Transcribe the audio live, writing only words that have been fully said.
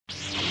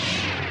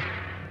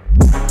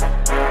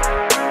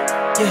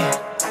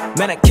Yeah,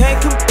 man, I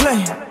can't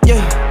complain.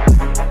 Yeah,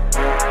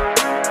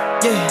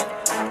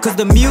 yeah, cause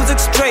the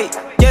music's straight.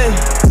 Yeah,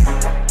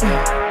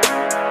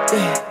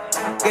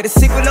 yeah, get a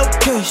secret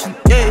location.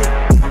 Yeah,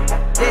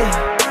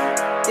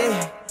 yeah,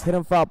 yeah. Hit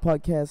 'em File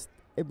Podcast,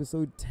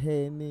 episode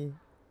 10.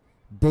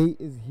 Day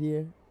is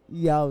here.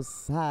 He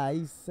outside.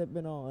 He's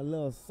sipping on a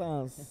little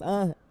sun.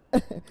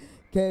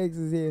 KX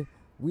is here.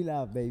 We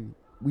live, baby.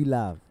 We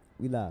live.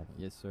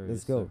 Yes, sir.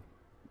 Let's go.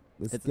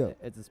 Let's go.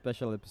 It's a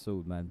special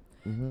episode, man.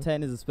 Mm-hmm.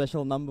 10 is a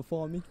special number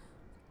for me.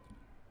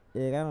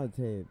 Yeah, I don't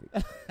tell you.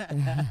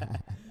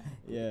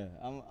 Yeah,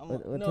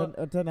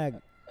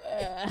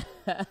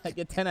 I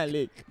get 10 a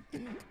lick.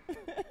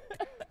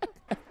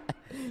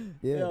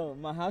 Yeah. Yo,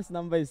 my house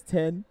number is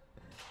 10.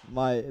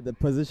 The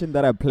position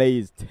that I play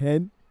is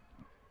 10.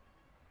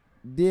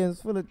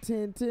 DM's full of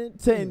 10. 10.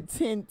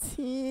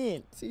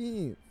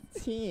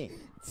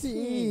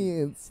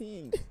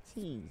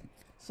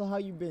 So how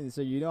you been?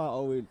 So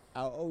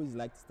I always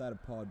like to start a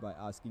pod by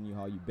asking you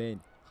how you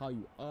been, how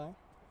you are,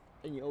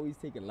 and you always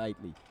take it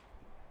lightly.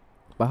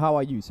 But how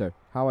are you, sir?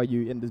 How are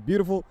you in this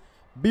beautiful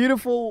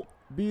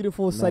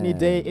sunny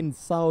day in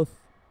South?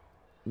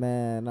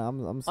 Man,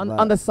 I'm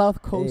on the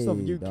south coast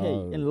of UK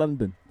dog. in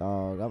London.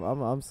 Dog,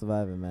 I'm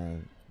surviving,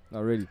 man.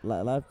 Oh, really?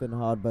 Life been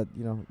hard, but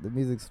the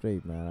music's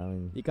straight, man. I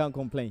mean, You can't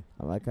complain.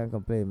 I can't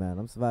complain, man.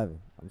 I'm surviving.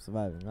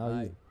 How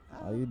are you?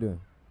 How you doing?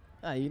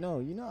 You know,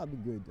 I've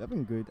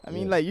been good. I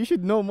mean, like, you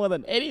should know more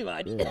than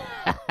anybody.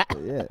 Yeah.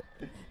 Yeah.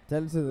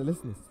 Tell it to the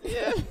listeners.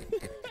 Yeah.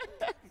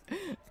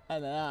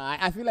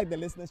 I feel like the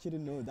listeners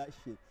shouldn't know that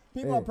shit.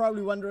 People are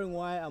probably wondering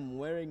why I'm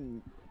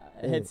wearing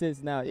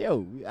headsets now.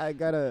 Yo,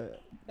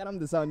 I'm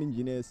the sound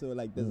engineer, so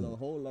like there's a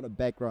whole lot of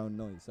background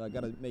noise. So I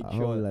gotta make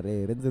sure.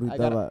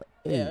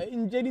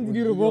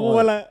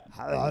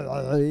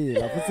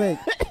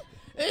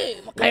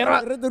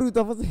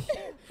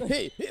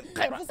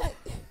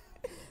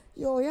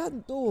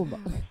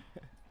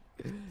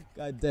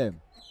 God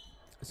damn.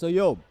 So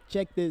yo,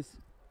 check this.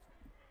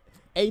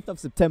 8th of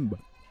September.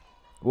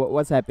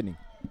 What's happening?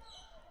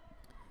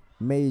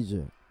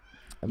 Major,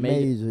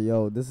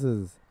 yo. This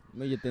is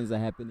Major things are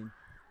happening.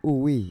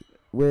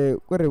 Where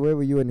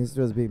were you when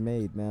history was being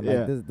made, man?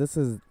 Like this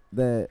is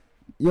the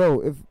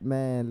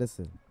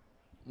listen.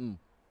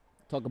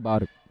 Talk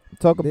about it.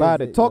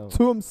 Talk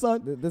to him,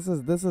 son. This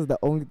is the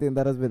only thing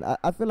that has been.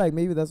 I feel like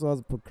maybe that's why I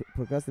was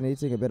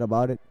procrastinating a bit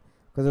about it,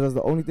 because it was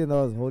the only thing that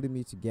was holding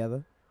me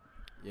together.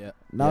 Yeah.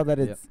 Now that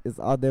it's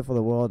out there for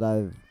the world,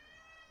 I've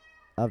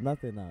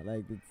nothing now.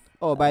 Like it's.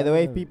 Oh, by the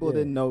way, people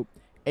didn't know.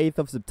 8th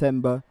of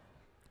September,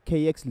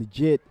 KX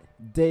legit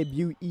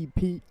debut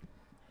EP.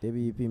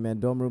 Debut EP, man.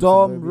 Dorm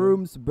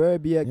Room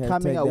Suburbia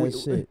coming out.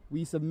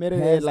 We submitted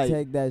it like.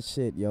 Hashtag that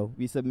shit, yo.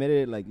 We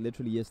submitted it like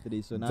literally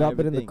yesterday. So now drop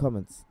it in the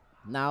comments.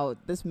 Now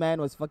this man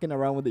was fucking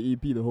around with the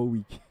EP the whole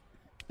week.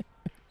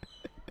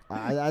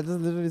 I just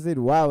literally said,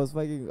 wow, I was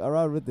fucking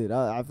around with it.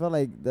 I felt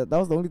like that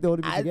was the only thing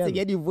holding me together. I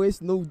get your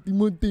voice note.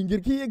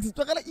 KX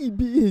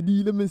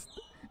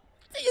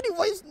any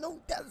voice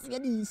note, that's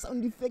any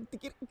sound effect.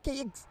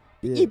 KX.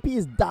 The EP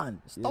is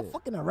done. Stop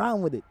fucking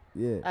around with it.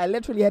 Yeah. I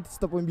literally had to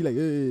stop and be like,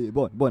 hey,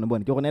 bon.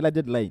 You're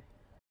deadline.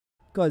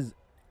 Because,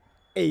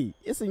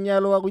 it's in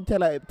yellow. We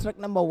tell track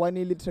number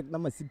 1, track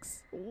number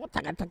 6. What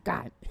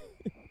a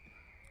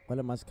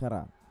Well,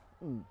 mascara.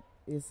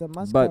 It's a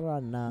mascara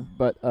now.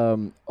 But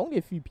only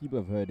a few people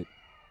have heard it.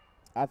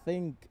 I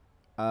think.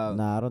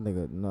 Nah, I don't think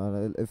it.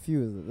 No, a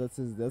few. That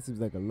seems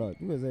like a lot.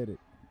 Who has heard it?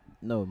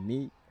 No,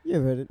 me.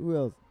 You've heard it. Who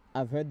else?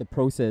 I've heard the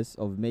process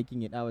of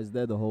making it. I was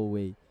there the whole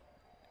way.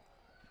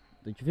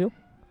 Don't you feel?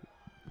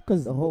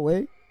 Because the whole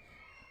way?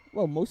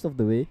 Well, most of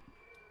the way.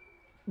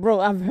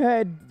 Bro, I've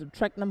heard the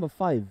track number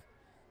 5.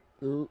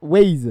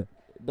 Ways.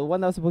 The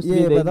one that was supposed to be.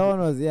 Yeah, but that one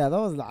was that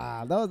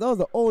was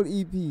the old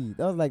EP.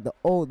 That was like the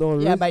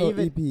original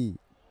EP.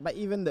 But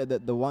even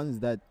the ones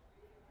that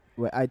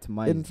were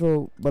itemized.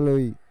 Intro,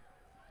 Baloi.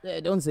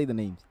 Don't say the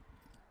names.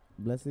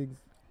 Blessings.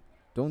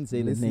 Don't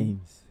say the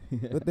names.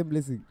 What the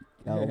blessing?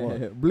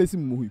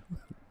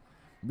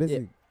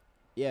 Blessing.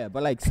 Yeah,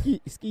 but like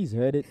Ski's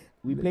heard it.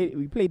 We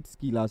played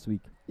Ski last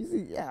week. You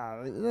see,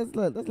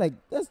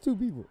 that's 2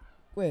 people.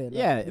 Wait,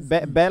 yeah,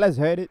 Bella's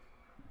heard it.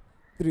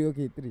 3,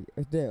 okay.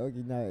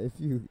 Okay, now if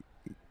you.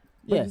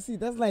 But you see,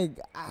 that's like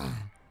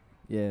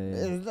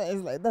It's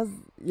like that's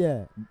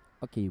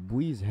Okay,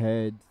 Bui's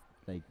heard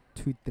like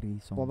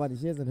 2-3 songs. But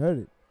she hasn't heard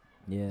it.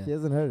 Yeah, she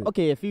hasn't heard it.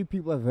 Okay, a few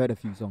people have heard a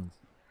few songs.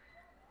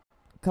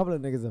 A couple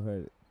of niggas have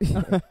heard it.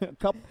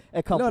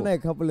 a couple. No, a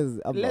couple is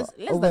less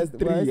than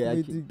 3.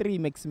 Actually. 3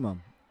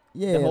 maximum.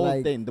 Yeah, the whole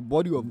like, thing, the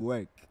body of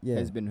work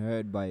has been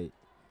heard by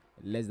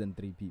less than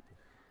 3 people.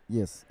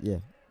 Yes. Yeah.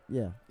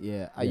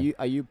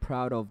 Are you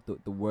proud of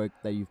the work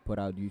that you've put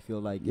out? Do you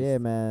feel like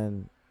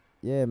man.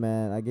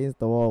 Against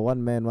the wall,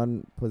 1 man,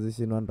 1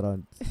 position, 1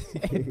 round.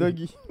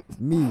 Doggy.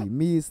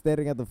 Me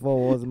staring at the 4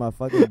 walls of my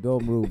fucking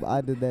dorm room. I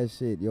did that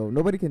shit, yo.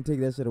 Nobody can take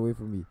that shit away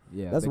from me.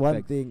 Yeah, that's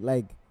one thing.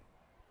 Like,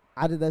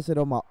 I did that shit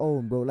on my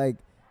own, bro. Like,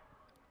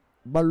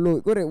 but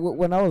look,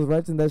 when I was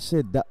writing that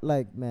shit, that,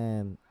 like,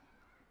 man.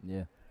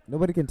 Yeah.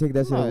 Nobody can take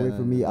that shit away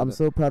from me. I'm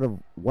so proud of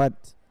what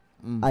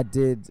I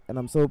did, and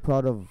I'm so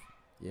proud of.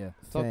 Yeah,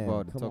 talk Fam,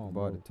 about it. come Talk on, about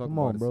bro. it. Talk Come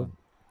about on, it, bro.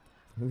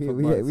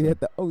 son. We hit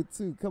the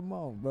O2. Come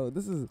on, bro.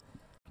 This is.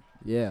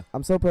 Yeah.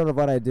 I'm so proud of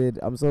what I did.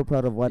 I'm so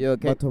proud of what. You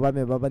okay?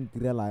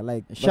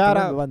 Like Shout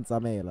out.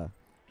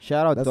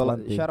 Shout out That's Dollar.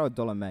 one thing. Shout out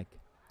Dollar Mac.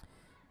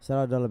 Shout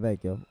out Dollar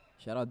Mac, yo.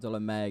 Shout out Dollar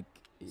Mac.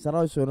 Shout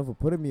out Shona for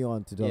putting me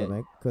on to Dollar Yeah.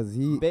 Mac, cause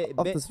he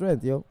off the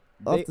strength, yo.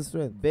 Off the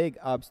strength. Big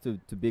ups to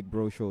Big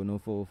Bro Show,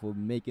 for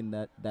making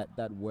that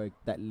work,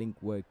 that link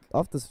work.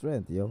 Off the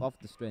strength, yo. Off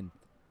the strength.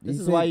 He This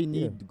is said- why you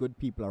need good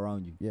people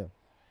around you. Yeah.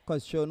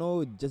 Cause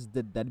Shono just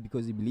did that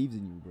because he believes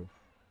in you, bro.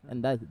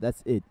 And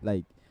that's it.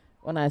 Like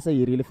when I say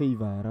you really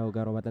favor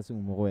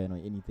or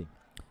anything.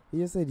 He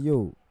just said,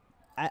 yo,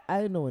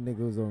 I know a nigga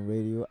was on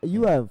radio.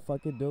 You are a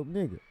fucking dope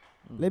nigga.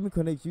 Let me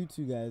connect you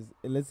two guys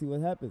and let's see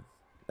what happens.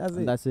 That's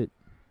And it. that's it.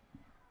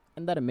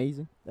 Isn't that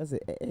amazing? That's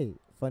it. Hey,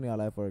 funny how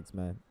life works,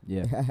 man.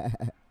 Yeah.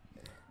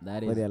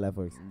 That Funny is how life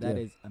works. that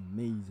Yeah. is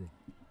amazing.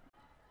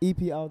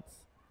 EP out.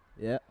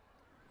 Yeah.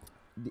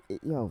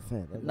 Yo,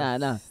 fam.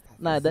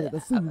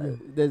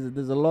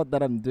 There's a lot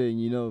that I'm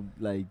doing,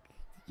 like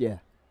yeah.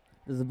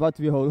 There's about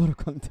to be a whole lot of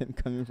content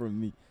coming from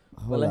me.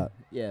 Hold up.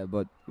 Yeah,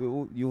 but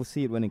you'll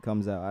see it when it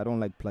comes out. I don't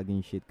like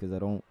plugging shit because I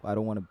don't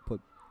want to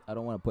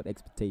put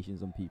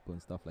expectations on people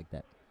and stuff like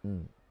that.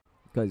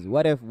 Because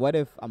what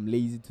if I'm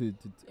lazy to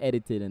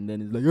edit it and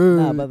then it's like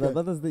Nah,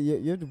 but that's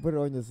you have to put it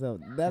on yourself.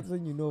 That's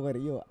when you know what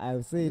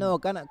I've said. no,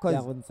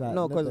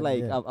 because like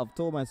yeah. I've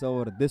told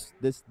myself this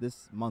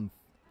month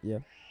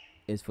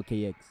is for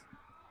KX.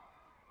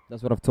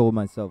 That's what I've told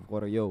myself. My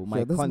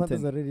this month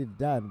is content. already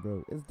done,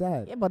 bro. It's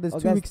done. Yeah, but there's 2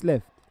 August- weeks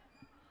left.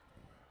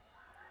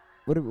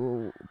 What?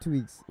 2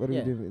 weeks. What are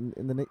Yeah. we doing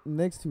in the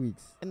next 2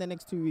 weeks? In the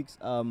next 2 weeks,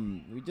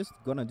 we're just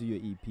gonna do your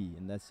EP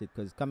and that's it.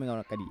 Cause coming out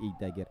at the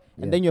 8th, I get.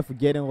 Yeah. And then you're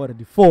forgetting what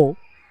the 4.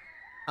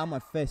 I'm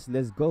at first.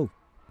 Let's go.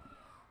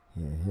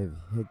 Yeah, heavy,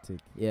 hectic.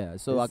 Yeah.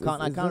 So I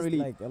can't just really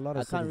like a lot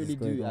of I can't shit is really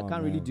going do I on,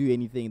 can't really man. do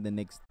anything in the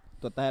next.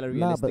 Total Nah,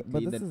 realistically.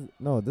 but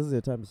this is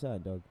your time to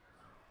shine, dog.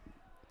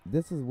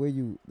 This is where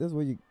you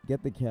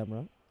get the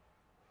camera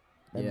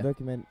and Yeah.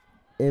 document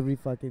every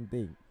fucking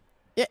thing.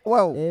 Yeah.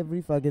 Well.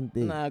 Every fucking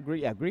thing. No, I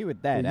agree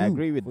with that. For I you,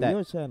 agree with for that.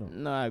 your channel.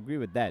 No, I agree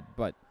with that.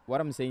 But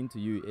what I'm saying to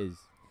you is,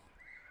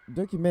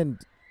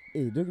 Document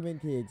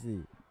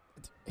KXA.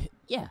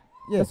 yeah,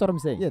 Yeah. that's what I'm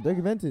saying. Yeah,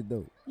 document it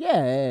though.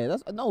 Yeah,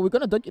 that's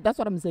that's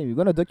what I'm saying. We're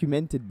gonna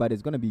document it, but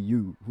it's gonna be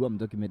you who I'm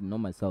documenting, not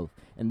myself.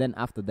 And then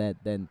after that,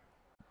 then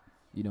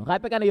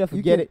happy you're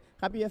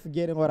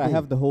forgetting what I Hey.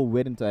 have the whole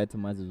wedding to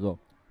itemize as well.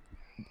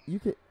 You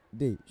could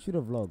shoot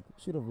a vlog.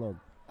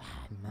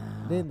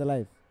 Nah. Day in the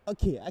life.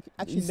 Okay,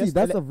 actually, You see,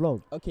 that's a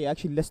vlog. okay.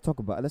 Actually, let's talk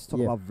about Yeah.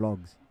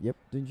 vlogs. Yep.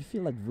 Don't you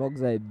feel like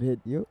vlogs are a bit?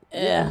 Yo.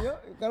 Yeah.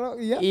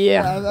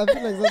 Yeah. I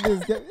feel like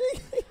something's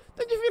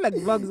Don't you feel like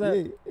vlogs are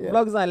yeah.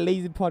 vlogs are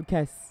lazy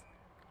podcasts?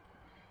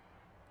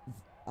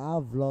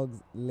 Our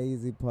vlogs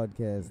lazy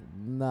podcast.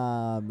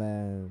 Nah,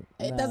 man.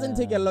 It doesn't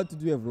take a lot to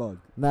do a vlog.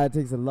 Nah, it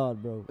takes a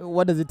lot, bro.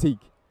 What does it take?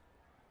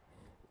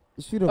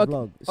 Shoot a Okay,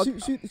 vlog. okay.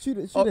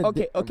 Shoot Oh, a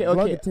okay, a okay, vlog,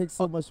 okay. It takes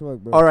so much work,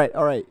 bro. All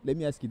right. Let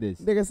me ask you this.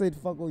 Nigga said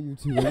fuck all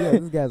YouTubers. Yeah,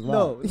 this guy's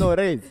wild. No,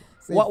 Rez.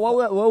 Say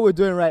what we're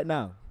doing right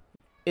now?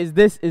 Is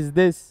this?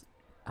 This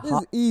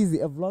is easy.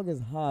 A vlog is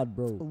hard,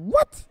 bro.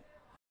 What?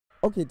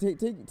 Okay,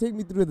 take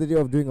me through the day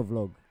of doing a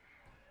vlog.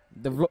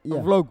 The vlog. Yeah,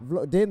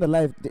 Vlog. day in the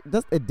life.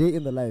 Just a day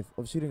in the life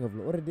of shooting a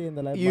vlog. What a day in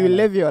the life. You my life.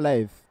 live your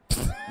life.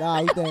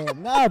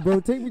 Nah, bro.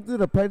 Take me through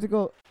the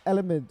practical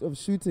element of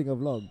shooting a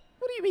vlog.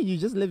 What do you mean? You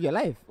just live your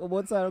life.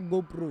 What's our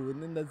GoPro?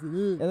 And then that's it.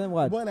 And then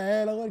what?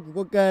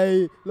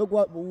 Okay, look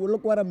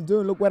what I'm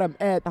doing. Look where I'm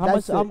at.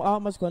 How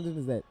much content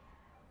is that?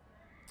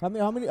 How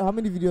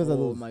many videos are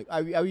Oh those? my!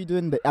 Are we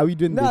doing that? Are we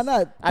doing this?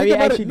 Nah. Are we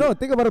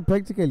Think about it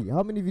practically.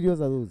 How many videos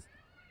are those?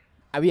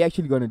 Are we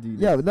actually gonna do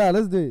this? Yeah,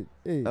 let's do it.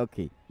 Hey,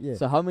 Okay. yeah.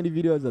 So how many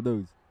videos are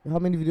those? How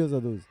many videos are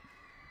those?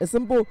 A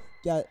simple,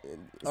 All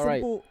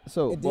right. simple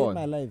So a day in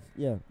my life.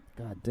 Yeah.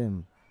 God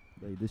damn.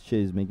 Like this shit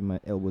is making my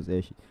elbows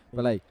ashy.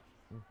 But like,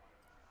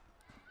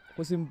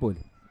 what's simple?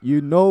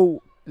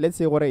 Let's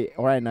say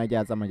right now,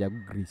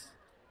 I'm Greece.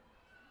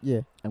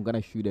 Yeah. I'm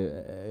gonna shoot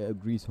a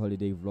Greece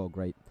holiday vlog,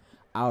 right?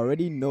 I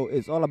already know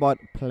it's all about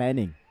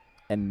planning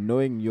and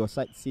knowing your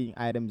sightseeing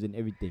items and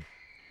everything,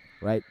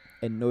 right?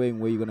 And knowing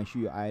where you're gonna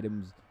shoot your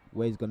items,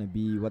 where it's gonna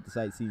be, what the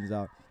sightseeings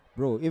are.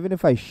 Bro, even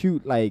if I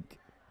shoot like,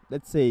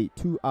 let's say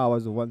 2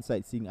 hours of one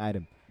sightseeing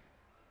item,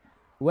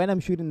 when I'm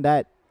shooting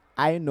that,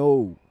 I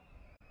know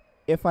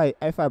if I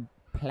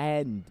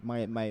planned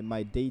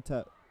my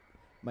data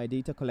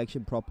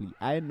collection properly,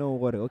 I know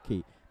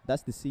okay,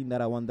 that's the scene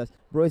that I want.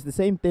 Bro, it's the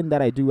same thing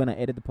that I do when I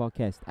edit the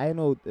podcast. I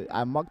know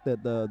I mark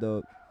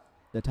the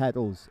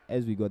titles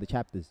as we go, the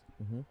chapters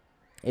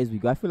as we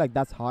go. I feel like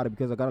that's harder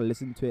because I gotta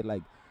listen to it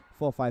like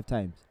 4 or 5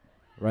 times,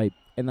 right?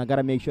 And I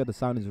gotta make sure the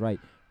sound is right.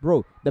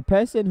 Bro, the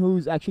person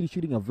who's actually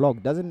shooting a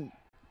vlog doesn't,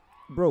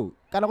 bro,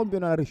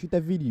 can shoot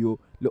a video,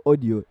 the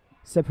audio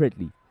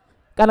separately.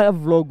 Can I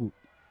vlog,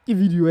 the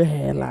video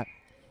hella.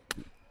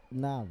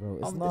 Nah, bro,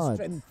 it's Of the not.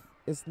 strength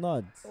It's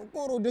not.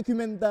 Koro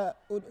documenta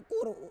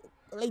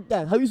like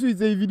that. How you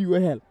say video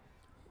hell?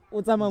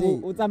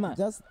 Otama.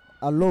 Just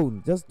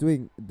alone, just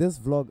doing this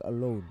vlog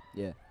alone.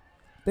 Yeah.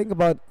 Think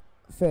about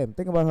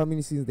how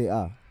many scenes there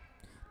are.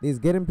 There's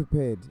getting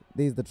prepared.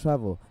 There's the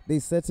travel.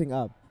 There's setting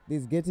up.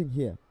 There's getting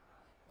here.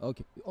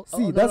 Okay.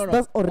 See,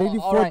 that's already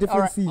four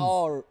different scenes.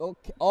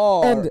 Okay.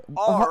 And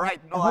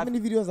How many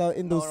videos are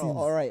in those scenes?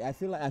 All right. I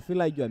feel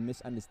like you are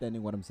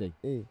misunderstanding what I'm saying.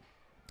 Hey.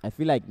 I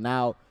feel like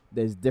now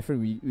there's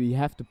different. We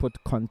have to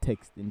put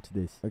context into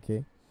this.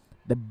 Okay.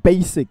 The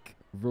basic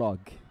vlog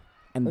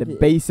and the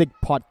basic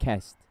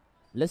podcast.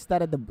 Let's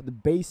start at the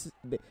basic.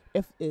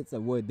 If it's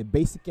a word, the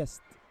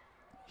basicest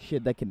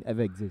shit that can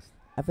ever exist.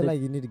 I feel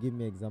like you need to give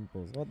me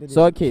examples.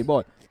 So okay,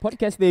 boy,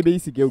 podcast they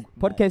basic. Yo,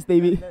 podcast they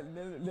be.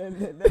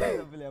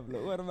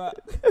 What about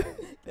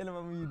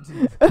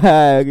YouTube?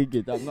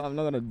 Okay, I'm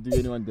not gonna do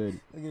anyone dirty.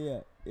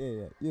 Okay,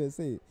 yeah. Yeah,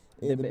 say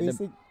The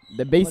basic.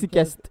 The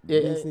basicest.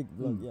 Basic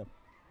vlog. Yeah.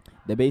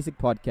 The basic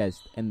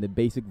podcast and the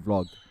basic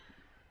vlog.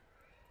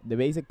 The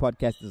basic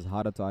podcast is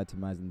harder to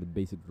itemize than the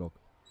basic vlog.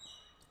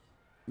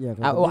 Yeah.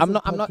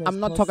 I'm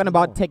not talking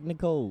about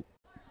technical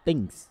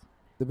things.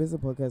 The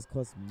basic podcast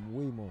costs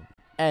way more.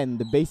 And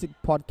the basic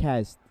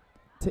podcast,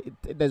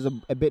 there's a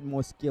bit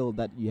more skill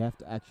that you have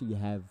to actually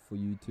have for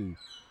you to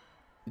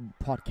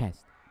podcast,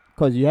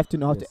 because you have to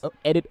know how to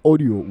edit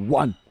audio.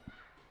 One,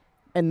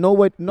 and know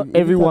what not if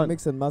everyone you can't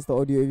mix and master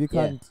audio. If you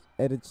can't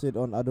edit shit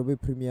on Adobe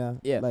Premiere,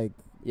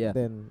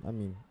 then I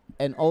mean.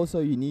 And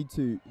also you need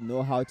to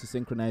know how to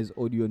synchronize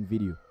audio and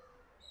video,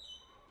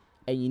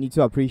 and you need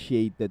to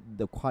appreciate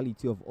the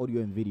quality of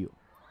audio and video.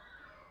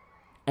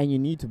 And you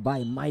need to buy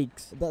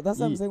mics. That's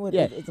what I'm saying.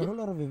 It's a whole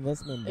lot of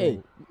investment, bro.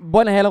 Hey,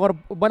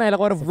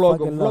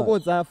 vlog.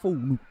 What's that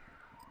phone?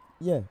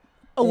 Yeah.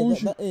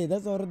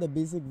 That's already the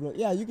basic vlog.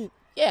 Yeah, you can.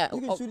 Yeah, you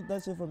can shoot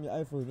that shit from your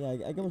iPhone. Yeah,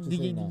 I get what you're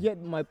saying. You now. get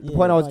the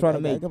point I was trying to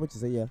make. I get what you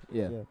say. Yeah.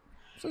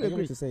 So I get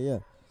what you say. Yeah.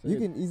 So you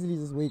can easily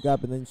just wake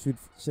up and then shoot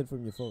shit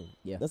from your phone.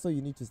 Yeah. That's all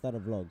you need to start a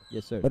vlog.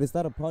 Yes, sir. But to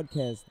start a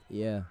podcast.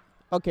 Yeah.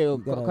 Okay,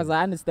 because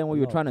I understand what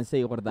you're trying to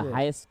say. What the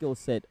highest skill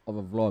set of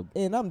a vlog?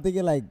 And I'm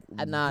thinking like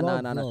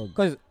no.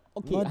 Because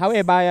how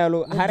about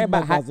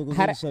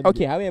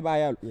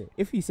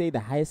if you say the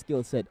highest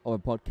skill set of a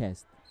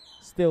podcast,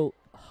 still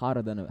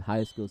harder than a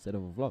higher skill set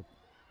of a vlog.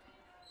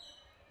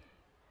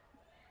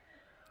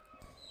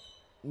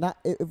 Now,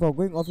 if we're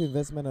going off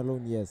investment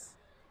alone, yes.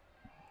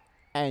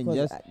 And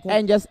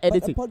just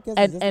editing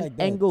and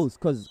angles,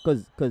 cause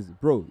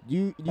bro, do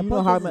you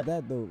know how much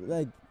that though?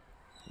 Like,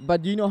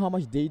 but do you know how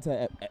much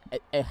data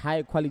a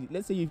high quality?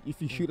 Let's say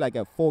if you shoot like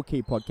a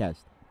 4K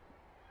podcast,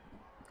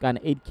 kind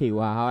of 8K,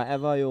 or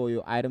however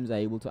your items are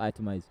able to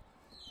itemize,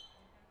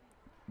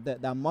 the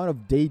amount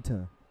of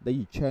data that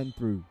you churn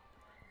through.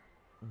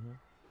 Mm-hmm.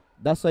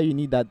 That's why you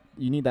need that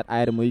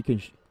item where you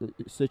can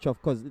switch off,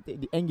 because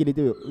the angle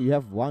you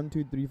have 1,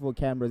 2, 3, 4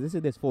 cameras. Let's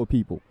say there's 4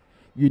 people.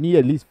 You need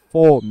at least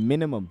 4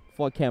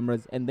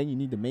 cameras, and then you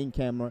need the main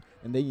camera,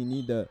 and then you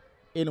need the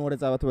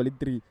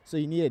 3. So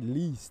you need at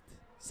least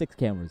 6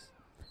 cameras.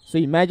 So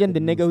imagine the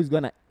nigga who's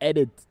gonna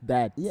edit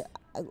that. Yeah,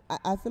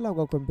 I feel like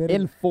we're comparing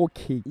in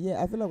 4K.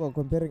 Yeah, I feel like we're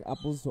comparing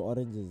apples to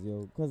oranges,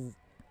 yo. Cause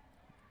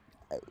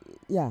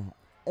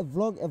a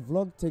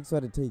vlog takes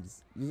what it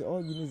takes.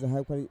 All you need is a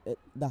high quality,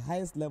 the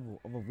highest level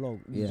of a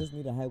vlog. You just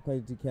need a high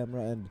quality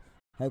camera and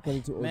high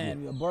quality audio.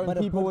 Man, we're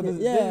boring people with this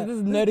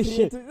nerdy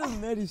shit. This is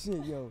nerdy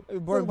shit, yo. We're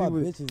boring people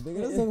with bitches.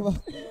 Let's talk about.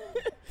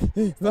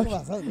 Let's talk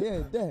about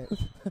something. Yeah.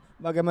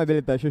 My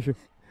belly shushu.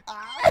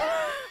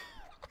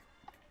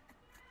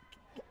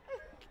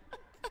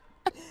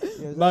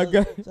 Shout out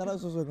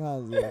Shushu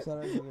Khaz, yo. Shout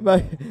out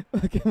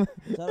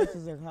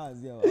Shushu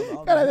Khaz, yo.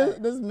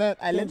 This man,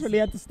 I literally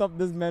had to stop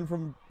this man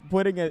from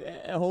putting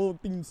a whole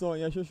theme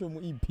song in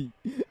Shushu EP.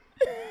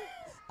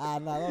 Nah,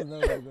 that's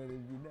not going to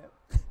be that.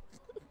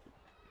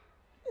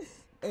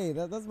 Hey,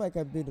 that's my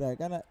campaign, right?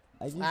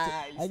 I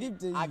keep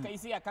telling you. You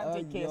see, I can't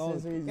take care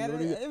of this.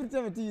 Every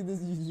time I tell you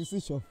this, you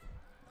switch off.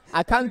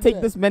 I can't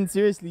take this man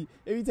seriously.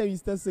 Every time you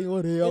start saying,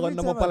 "Oh, hey, I'm gonna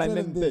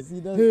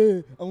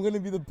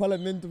be the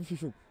parliament of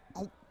Shushu."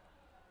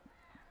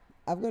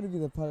 I'm gonna be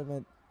the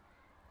parliament.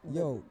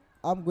 Yo,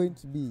 I'm going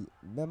to be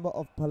member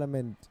of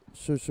parliament.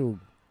 Shushu.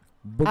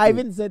 I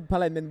even said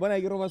parliament when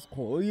I get over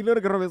score. You know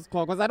get over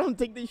score because I don't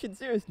take this shit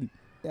seriously.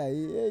 Yeah,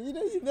 you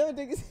know, you never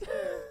take it.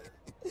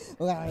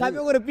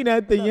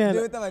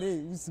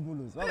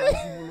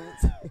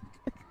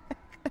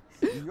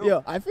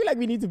 Yo, I feel like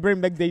we need to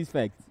bring back Days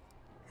Facts.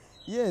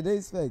 Yeah,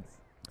 Days Facts.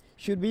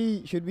 Should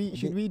we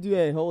do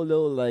a whole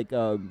little like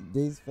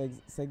Days Facts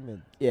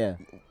segment? Yeah.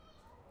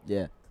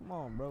 Come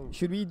on, bro.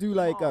 Should we do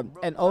like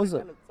and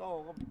also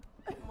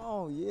come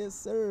on, yes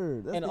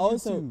sir. That's and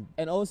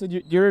also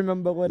do you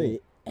remember what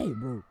hey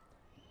bro,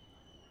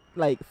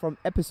 like from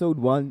episode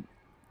 1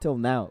 till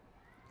now?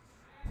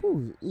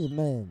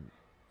 Man.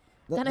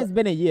 That has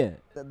been a year.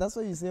 That's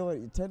what you say.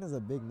 10 is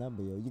a big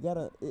number, yo. You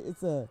gotta.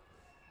 It's a.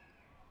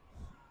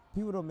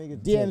 People don't make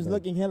it. DM's 10,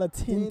 looking hella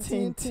 10.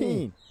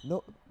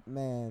 No,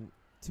 man.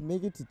 To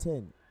make it to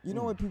 10, you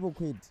know what people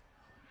quit?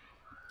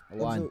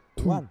 Episode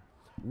Two.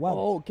 One.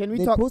 Oh, can we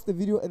They talk? post the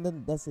video and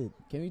then that's it.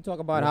 Can we talk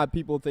about Yeah. how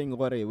people think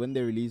when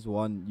they release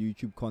one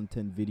YouTube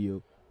content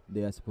video,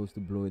 they are supposed to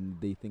blow and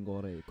they think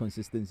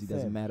consistency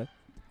doesn't Fam. matter?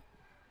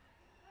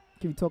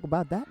 Can we talk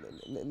about that?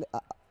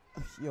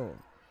 Yo.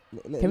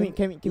 Can we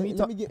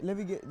talk? Let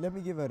me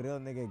give a real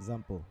nigga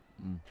example.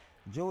 Mm.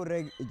 Joe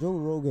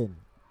Rogan.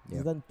 Yeah.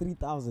 He's done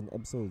 3,000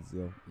 episodes,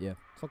 yo. Yeah,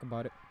 talk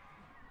about it.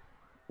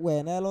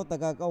 When I look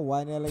at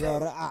one, maybe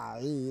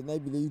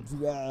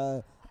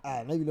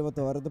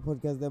the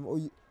podcast them. Oh,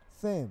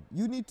 fam,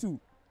 you need to,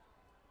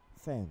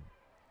 fam.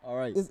 All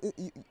right.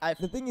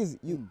 The thing is,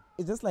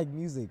 it's just like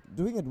music.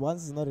 Doing it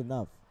once is not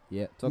enough.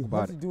 Yeah, talk You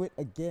about have to do it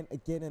again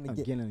and again.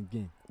 Again and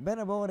again.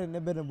 Burna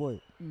Boy.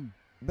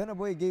 Burna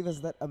Boy gave us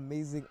that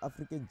amazing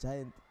African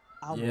giant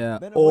album. Yeah.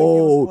 Burna Boy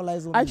gave us Oh, All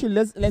Eyes on Me. actually,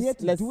 He had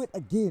to let's do it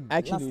again.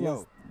 actually,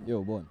 last.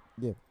 yo, Bon.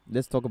 Yeah.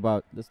 Let's talk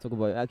about.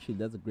 Actually,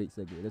 that's a great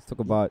segue. Let's talk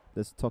about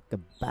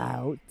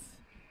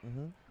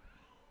Mm-hmm.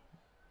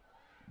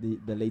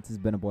 the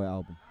latest Burna Boy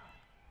album.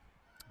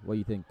 What do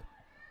you think?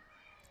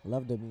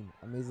 Love the meme.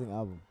 Amazing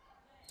album.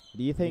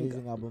 Do you think?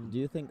 Amazing album. Do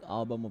you think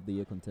album of the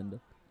year contender?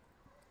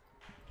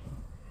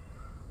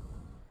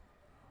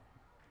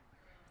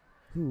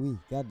 Hoo-wee.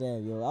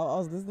 Goddamn, yo. I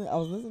was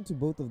listening to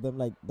both of them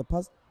like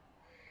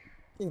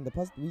in the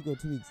past week or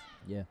 2 weeks.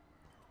 Yeah.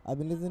 I've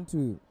been listening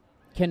to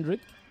Kendrick.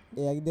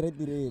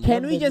 Can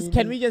Can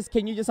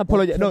you just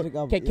apologize? No, Kendrick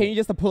album, can you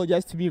just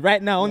apologize to me right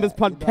now on this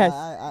podcast?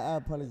 I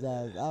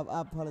apologize.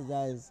 I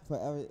apologize for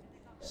ever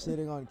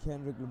shitting on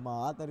Kendrick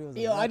Lamar. I thought he was.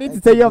 Yo, I need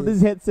to take you off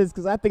this headsets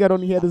because I think I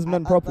don't hear this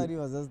man I thought properly. he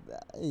was just.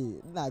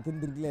 Kendrick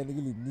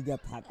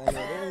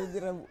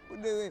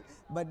nigga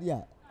But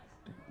yeah,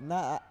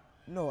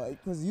 no,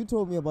 because you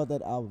told me about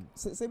that album.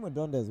 Same with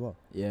Donda as well.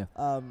 Yeah.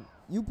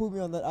 You put me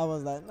on that. I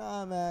was like,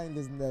 nah, man, I ain't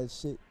listening to that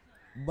shit.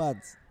 But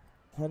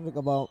Kendrick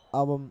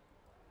album,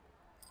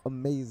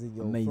 amazing,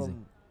 yo. Amazing.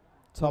 From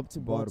Top to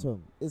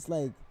bottom. It's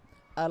like,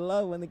 I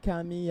love when they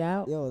count me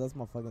out. yo, that's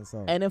my fucking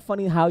song. And it's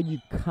funny how you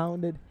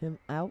counted him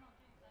out,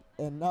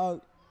 And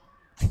now,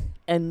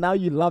 and now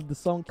you love the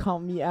song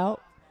 "Count Me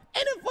Out."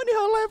 And it's funny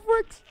how life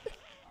works.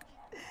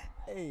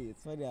 hey,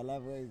 it's funny. I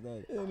love ways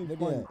that. Ain't it But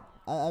funny?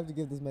 yeah, I have to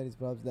give this man his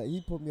props. That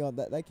he put me on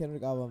that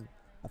Kendrick album.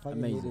 I fucking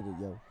Amazing. hated it,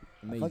 yo. I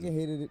Amazing. fucking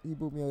hated it. He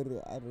put me on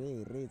it. I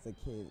rates a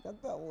case.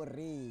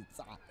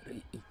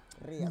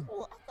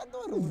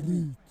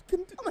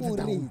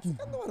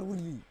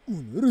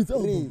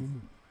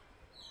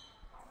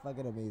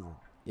 Fucking amazing.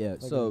 Yeah.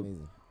 Fucking So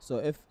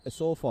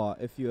amazing.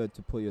 if you had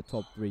to put your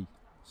top three,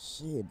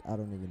 Shit, I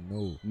don't even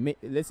know.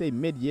 let's say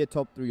mid-year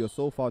top three or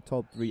so far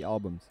top three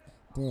albums: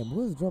 Damn,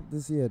 who's dropped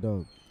this year,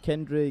 dog?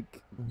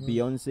 Kendrick, Mhm.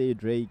 Beyonce,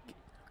 Drake,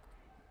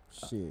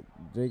 Shit,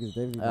 Drake is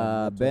definitely.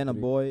 Burna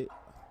Boy.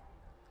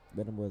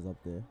 Burna Boy's up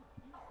there.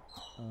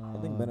 I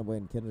think Burna Boy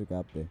and Kendrick are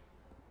up there.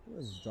 Who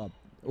has dropped?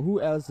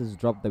 Who else has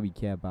dropped that we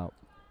care about?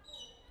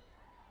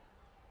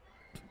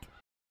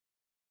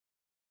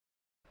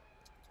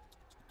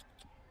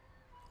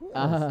 Who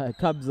else?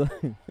 Kabza.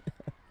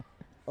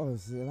 Oh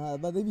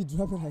shit, but they be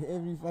dropping like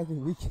every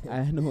fucking weekend.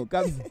 I know.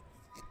 Kabza.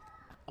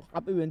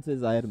 Happy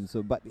Wednesday's item.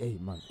 So, but hey,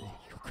 man.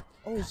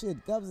 Oh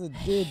shit, Gab's a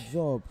dead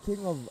job.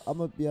 King of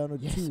Amapiano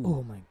Yes. 2.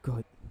 Oh my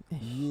God.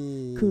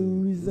 Yeah.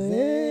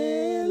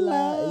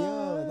 Kuzela.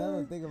 Yo, now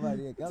that I think about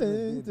it, Gab's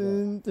a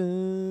dead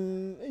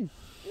job. Hey.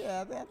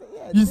 Yeah,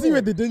 yeah. You see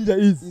where the danger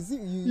is. You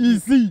see, You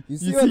see. you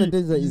see where the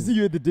danger You is. see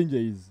where the danger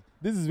is.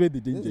 This is where the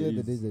danger where is.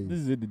 the danger is. This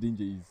is where the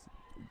danger is.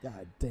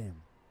 God damn.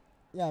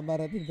 Yeah, but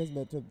I think that's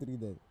my top 3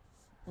 then.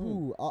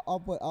 Ooh, I'll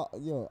put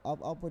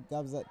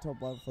Gabs at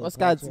top 1 for What's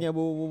culture. guys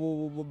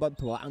about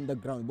to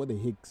underground, what the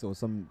Hicks or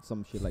some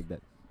shit like that.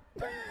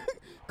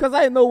 Cause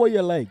I know what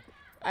you're like.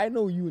 I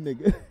know you,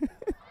 nigga.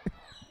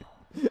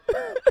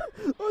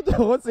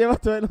 What's the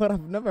what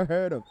I've never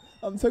heard of?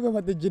 I'm talking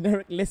about the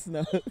generic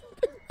listener.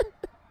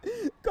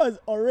 Cause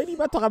already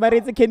I talk about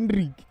it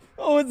Kendrick.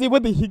 Oh, what's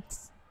about the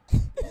Hicks?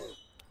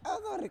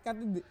 I'm not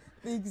recording the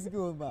things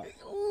go about.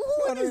 Who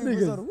are these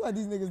niggas? Who are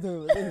these niggas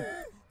doing?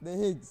 The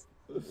Higgs.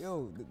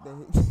 Yo, the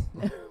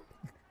Higgs.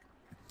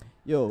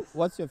 Yo,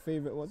 what's your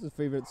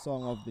favorite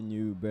song of the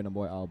new Burna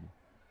Boy album?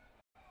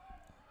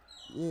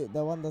 Yeah,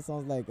 the one that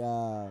sounds like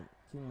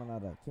King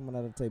Manada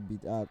type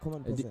beat.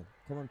 Common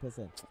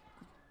person.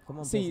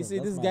 See,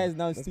 this guy's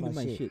now stealing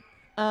my shit.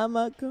 I'm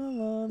a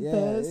common Yeah,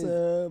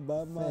 person,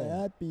 but my fair.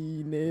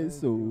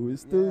 happiness so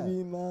is to Yeah,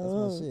 be mine. That's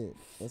my shit.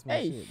 That's my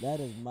Hey. shit. That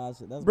is my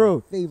shit. That's Bro.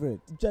 my favorite.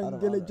 Jungle.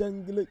 Hey,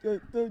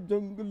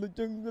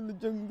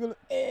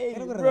 I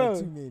don't gotta bro. have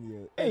too many,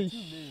 yo. Hey, Too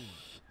many.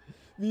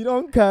 we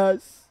don't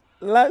cuss.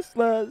 Last.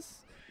 Now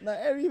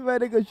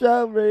everybody go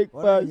shout break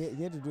Why fast.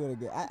 he had to do it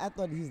again. I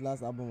thought his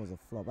last album was a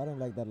flop. I didn't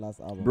like that last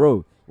album.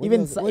 Bro, When he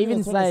even was- when he even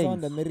was trying to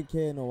sound science.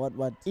 American or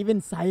what?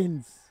 Even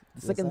science.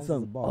 The Yeah, second Science is a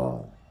song.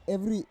 ball.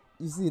 Oh,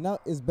 You see now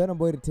it's Burna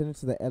Boy returning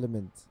to the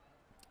element.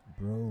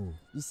 bro.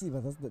 You see,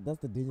 but that's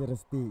the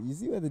dangerous thing. You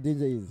see where the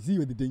danger is. See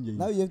what the danger is.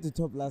 Now you have to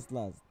top last.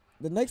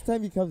 The next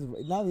time he comes,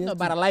 now he has No, to.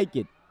 but I like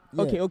it.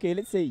 Yeah. Okay,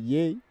 let's say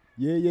yeah.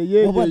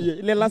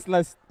 Well,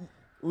 Last.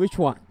 Which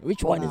one?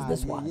 Which one is Nah,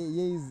 this yeah, one?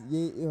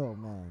 Oh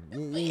man,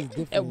 yeah, is Eh,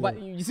 different.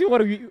 but yo. you see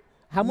what we?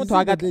 How You much see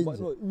I the got?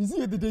 danger. You see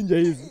where the danger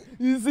is.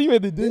 You see where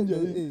the danger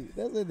is.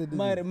 That's what they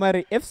do.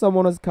 Mari, if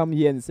someone has come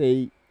here and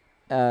say,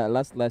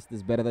 last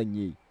is better than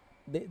ye,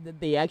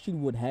 they actually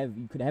would have.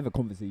 You could have a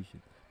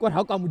conversation. God,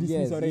 how come we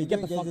dismiss Yes, already? you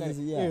Get the can fuck get out. this,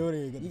 yeah.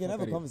 You can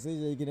have a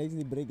conversation. You can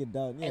actually break it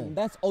down. Yeah. And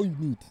that's all you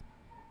need.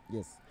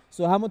 Yes.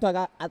 So how much I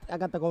got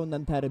to go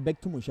and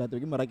back to Mushat,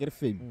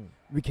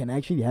 we can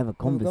actually have a Have a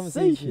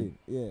conversation.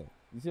 Yeah.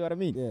 You see what I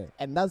mean? Yeah.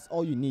 And that's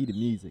all you need in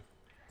music.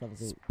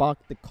 Conversation. Spark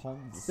the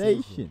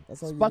conversation.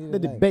 That's all you Spark need the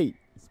in life. debate.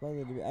 Spark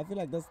the debate. I feel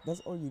like that's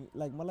all you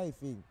like. My life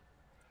thing.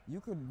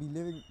 You could be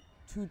living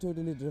two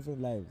totally different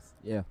lives,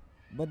 Yeah.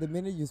 but the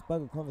minute you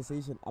spark a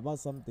conversation about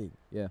something,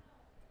 Yeah.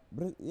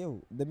 bro,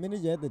 the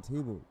minute you're at the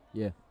table,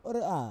 Yeah. or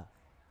like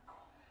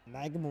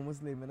I'm a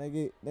Muslim and I'm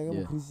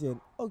Yeah. a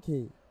Christian.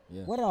 Okay,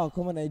 Yeah. what are our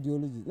common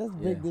ideologies? Let's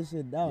break Yeah. this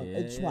shit down. Yeah,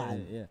 Each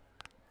one.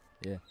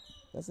 Yeah.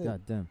 That's it.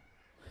 God damn.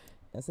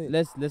 That's it.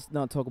 Let's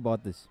not talk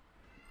about this.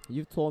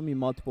 You've told me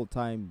multiple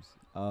times.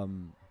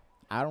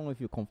 I don't know if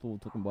you're comfortable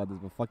talking about this,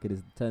 but fuck it,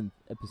 it's the 10th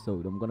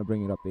episode. I'm gonna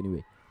bring it up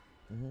anyway.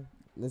 Mm-hmm.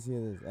 Let's hear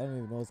this. I don't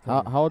even know what's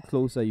coming. How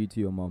close are you to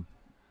your mom?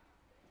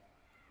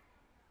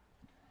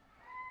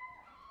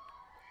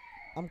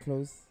 I'm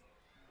close.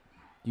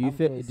 Do you I'm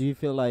feel close. Do you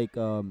feel like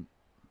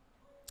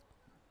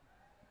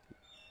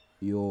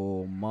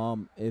your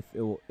mom, if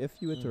you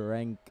were to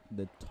rank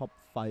the top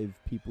 5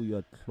 people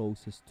you're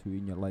closest to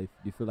in your life,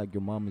 do you feel like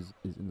your mom is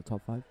in the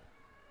top 5?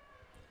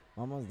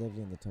 My mom's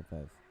definitely in the top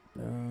 5.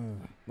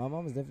 My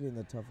mom is definitely in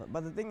the top 5.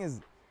 But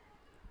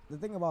the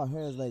thing about her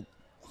is like,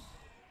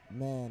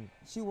 man,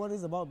 she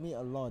worries about me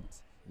a lot.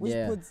 Which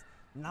Yeah. puts,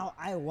 now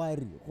I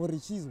worry. Or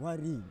she's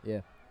worrying.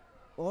 Yeah.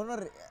 Or not.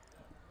 Yeah.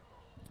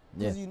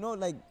 Because you know,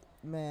 like,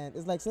 man,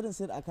 it's like certain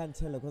shit I can't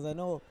tell her. Because I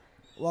know,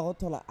 how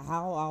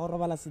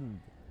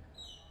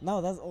now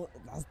that's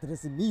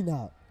stressing me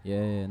now.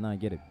 Yeah, no, I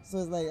get it. So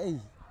it's like, hey,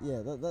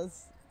 yeah,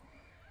 that's,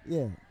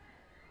 yeah.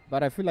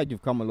 But I feel like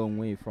you've come a long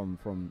way from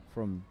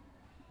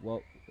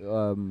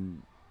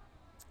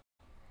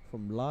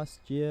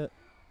last year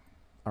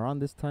around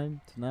this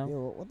time to now.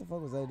 Yo, what the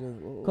fuck was I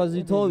doing? Because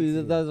you told me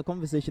that there's a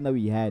conversation that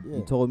we had. Yeah.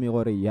 You told me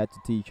what you had to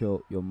teach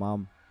your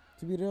mom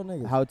To be real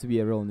niggas. how to be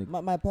a real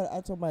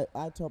nigga.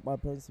 I taught my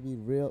parents to be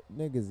real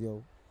niggas,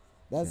 yo.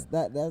 That's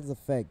a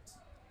fact.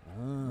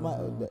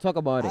 Talk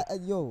about it.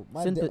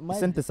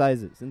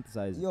 Synthesize it.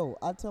 Yo,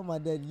 I tell my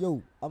dad,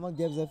 yo, I'm on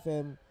Gabs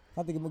FM.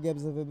 I think I'm on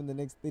Gabs FM in the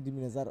next 30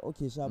 minutes.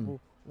 Okay, Shabu,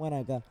 when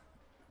I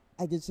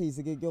get chase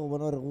again,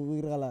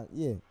 yo,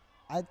 yeah.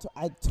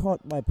 I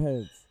taught my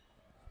parents.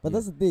 But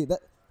that's the thing, that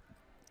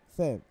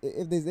fam,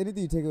 if there's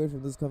anything you take away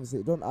from this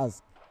conversation, don't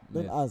ask.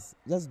 Don't ask.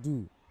 Just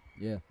do.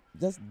 Yeah.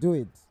 Just do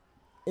it.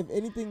 If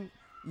anything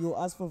you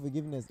ask for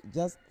forgiveness,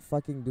 just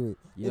fucking do it.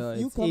 Yeah, if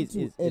you it's come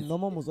easy- to a it's-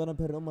 normal Muzwana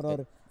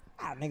parent,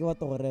 nigga,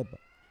 what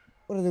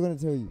are they gonna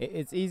tell you?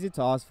 It's easy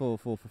to ask for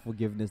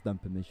forgiveness than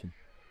permission.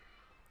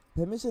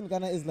 Permission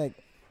kinda is like,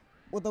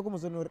 what the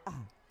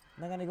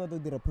nigga go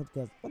do a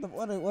podcast.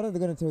 What are they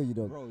gonna tell you,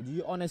 dog? Bro, do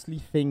you honestly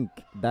think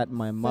that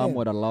my mom Fam.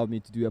 would allow me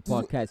to do a Did you-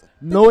 podcast,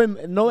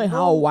 knowing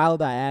how No.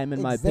 wild I am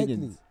in my Exactly.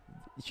 opinions?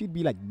 She'd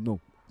be like, no.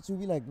 She'll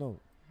be like, no.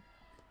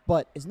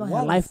 But it's not her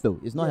Once- life though.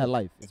 It's not yeah. her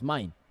life. It's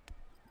mine.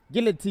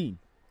 Guillotine,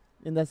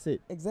 and that's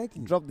it.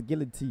 Exactly. Drop the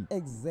guillotine.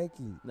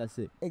 Exactly. That's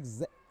it.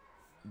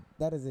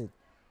 That is it.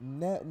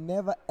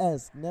 Never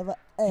ask. Never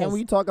ask. Can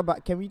we talk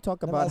about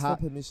Never ask how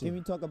for permission. can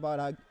we talk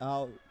about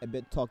how a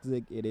bit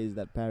toxic it is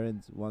that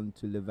parents want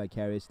to live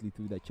vicariously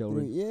through their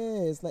children? Yeah,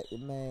 it's like,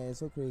 man, it's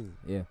so crazy.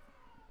 Yeah.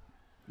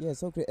 Yeah,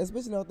 so crazy,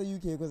 especially out the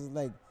UK, because it's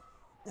like,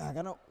 I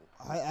don't know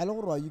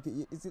about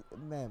UK. It's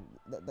man,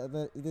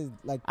 it is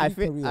like I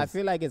three feel careers.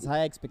 like it's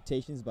high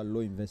expectations but low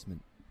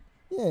investment.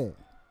 Yeah,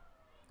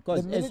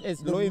 Because The minute-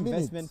 it's the low minute-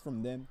 investment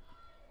from them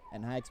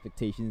and high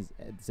expectations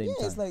at the same yeah.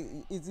 time. It's like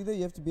it's either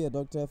you have to be a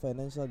doctor,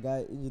 financial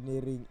guy,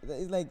 engineering.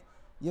 It's like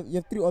you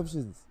have 3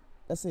 options.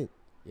 That's it.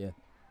 Yeah.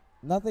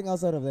 Nothing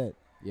outside of that.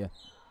 Yeah.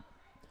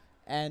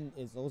 And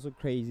it's also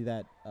crazy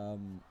that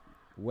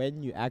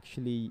when you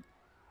actually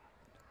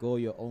go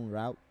your own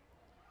route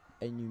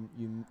and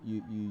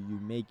you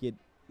make it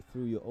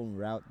through your own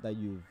route that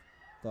you've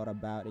thought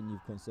about and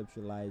you've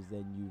conceptualized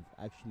and you've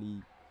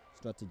actually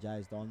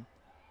strategized on,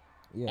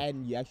 Yeah.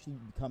 and you actually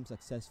become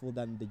successful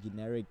than the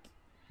generic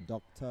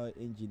doctor,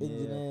 engineer,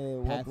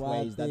 Engineer,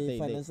 pathways that they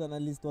financial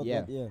analyst, what,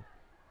 Yeah. yeah.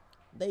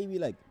 they be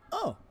like,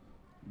 oh,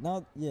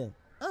 Now, yeah,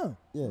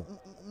 yeah.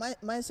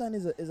 My son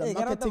is a Hey,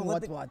 marketing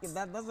what what.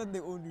 That's what they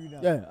own you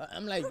now. Yeah,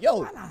 I'm like,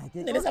 yo,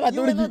 You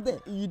you, were not there.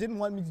 you didn't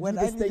want me to When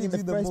do I this thing in needed the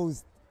you the first.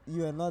 most,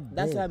 you are not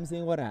That's why there. I'm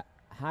saying what a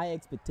high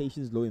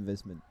expectations, low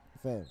investment.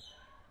 Fair.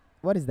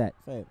 What is that?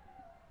 Fair.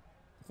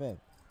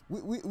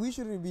 We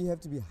shouldn't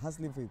have to be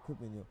hustling for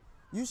equipment, yo.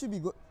 You should be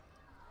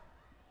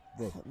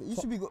You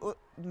should be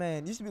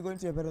man. You should be going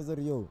to your parents or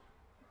yo.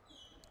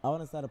 I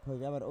want to start a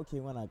podcast, but okay,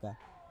 when I got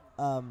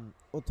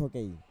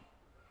Otoke.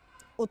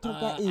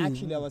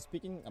 Actually, I was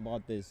speaking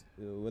about this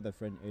with a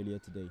friend earlier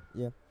today.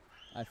 Yeah.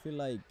 I feel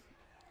like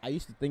I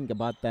used to think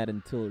about that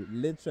until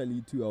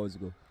literally 2 hours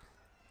ago.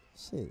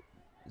 Shit.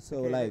 So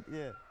Okay, like,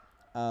 yeah.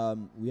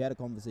 we had a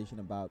conversation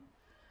about.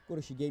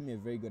 She gave me a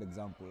very good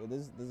example.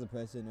 This is a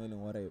person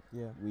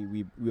Yeah.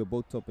 we were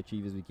both top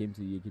achievers. We came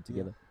to the UK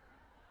together,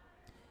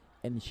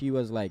 and she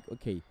was like,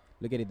 okay,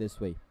 look at it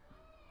this way.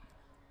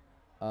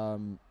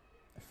 From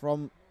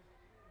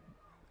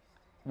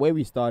where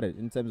we started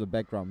in terms of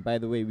background. By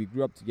the way, we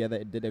grew up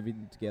together, did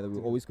everything together. We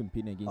were always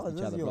competing against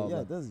each other. Blah,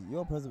 blah. This is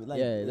your person. Like,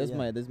 This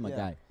is my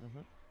guy. Mm-hmm.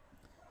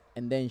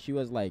 And then she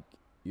was like,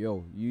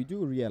 yo, you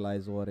do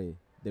realize the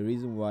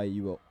reason why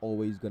you were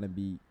always gonna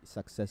be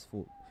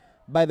successful.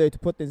 By the way, to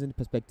put things into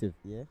perspective,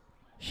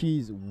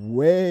 she's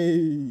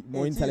way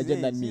more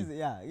intelligent than me.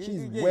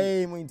 She's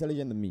way more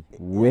intelligent than me.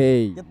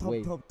 Way.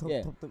 Top,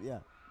 yeah.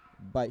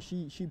 But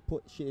she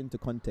put shit into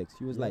context.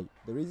 She was like,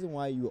 the reason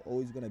why you're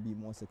always gonna be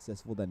more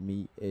successful than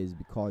me is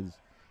because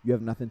you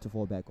have nothing to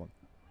fall back on.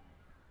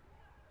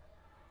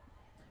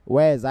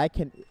 Whereas I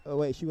can,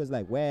 she was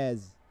like,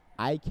 whereas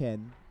I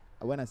can,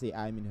 when I say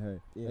I'm in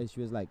her,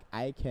 she was like,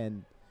 I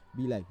can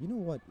be like, you know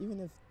what,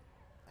 even if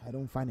I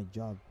don't find a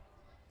job,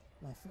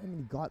 my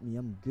family got me,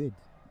 I'm good.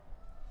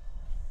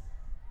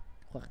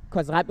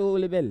 Cause she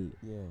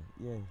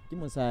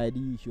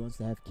wants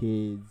to have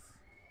kids.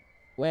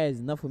 Whereas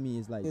enough for me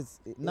is like,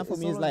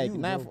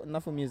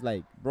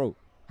 bro,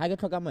 I get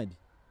talk money.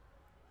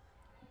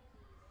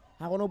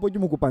 I want to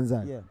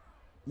Yeah.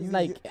 It's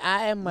like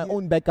I am my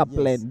own backup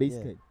plan,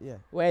 basically. Yeah.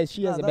 Whereas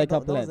she has a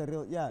backup plan. That was a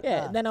real,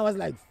 Then I was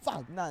like,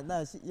 fuck.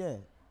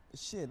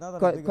 Shit. Now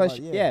that I think about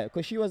it,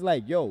 because she was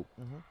like, yo,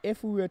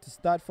 if we were to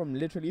start from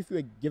literally, if we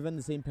were given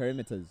the same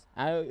parameters,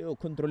 I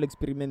control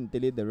experiment,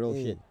 delete the real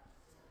shit.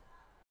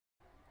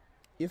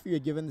 If we were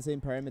given the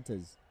same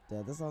parameters.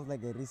 Yeah, that sounds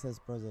like a research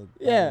project.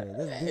 Yeah.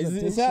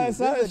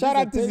 Shout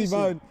out to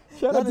Z-Bound.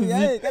 Shout out to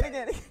Z.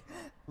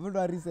 We'll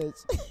do research.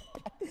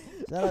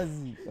 Shout out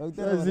Z.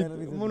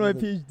 My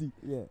PhD.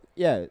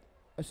 Yeah.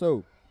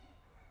 So,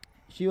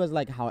 she was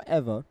like,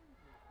 however,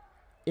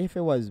 if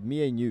it was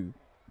me and you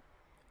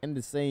in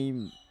the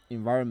same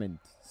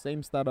environment,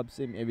 same startup,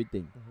 same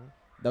everything,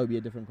 that would be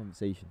a different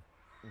conversation.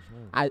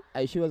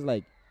 She was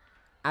like,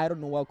 I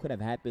don't know what could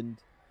have happened,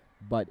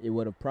 but it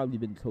would have probably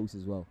been close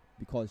as well.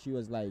 Because she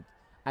was like,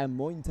 I'm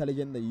more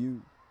intelligent than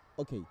you.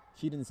 Okay,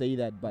 she didn't say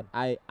that, but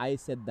I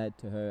said that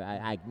to her.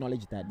 I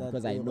acknowledged that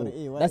because I know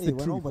that's the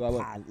truth.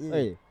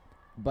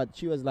 But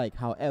she was like,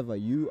 however,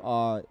 you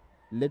are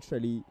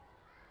literally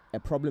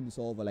a problem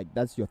solver. Like,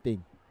 that's your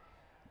thing.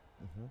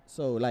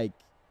 So, like,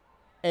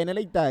 and I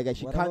like that. Like,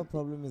 she whatever can't.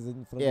 problem is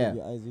in front of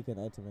your eyes, you can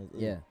itemize.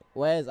 Yeah.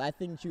 Whereas I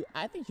think she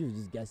was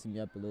just gassing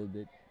me up a little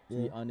bit, to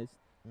be honest.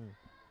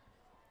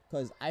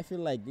 Because I feel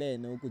like,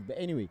 no good. But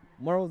anyway,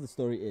 moral of the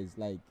story is,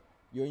 like,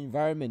 your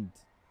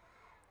environment,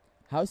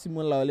 how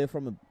similarly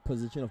from a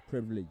position of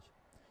privilege,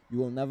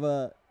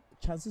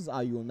 chances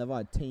are you will never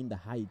attain the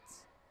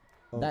heights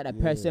that a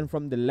person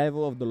from the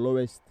level of the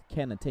lowest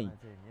can attain.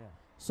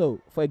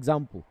 So, for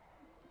example,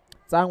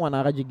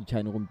 Jackie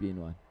Chan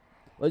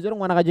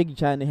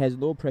has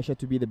no pressure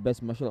to be the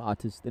best martial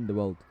artist in the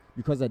world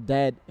because her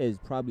dad is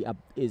probably up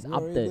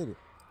there.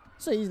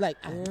 So he's like,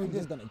 I'm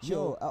just gonna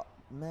chill.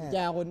 Man.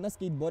 Yeah, I'm gonna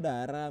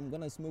skateboard. I'm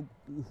gonna smoke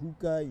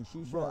hookah and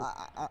shisha. Bro,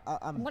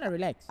 I'm gonna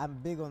relax. I'm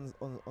big on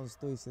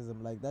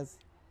stoicism. Like that's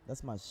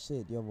my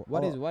shit. Yo,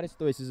 what is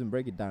stoicism?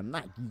 Break it down.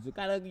 Nah, you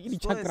gotta give me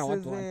chakra.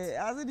 What?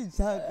 I said the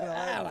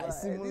chakra.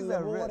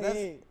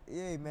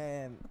 Yeah,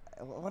 man.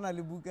 When I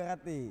yo,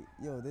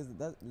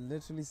 that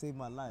literally saved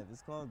my life.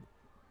 It's called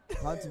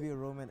How to Be a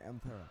Roman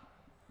Emperor.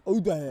 Oh,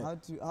 damn. How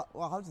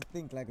to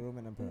think like a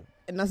Roman Emperor.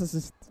 A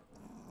narcissist.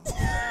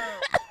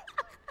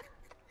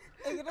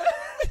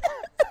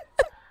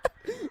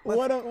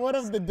 What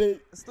of the day?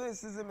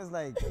 Stoicism is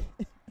like,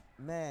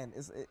 man,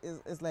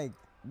 it's like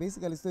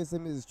basically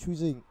stoicism is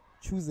choosing.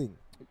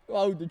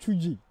 Oh, the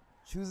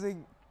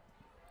choosing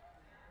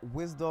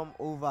wisdom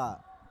over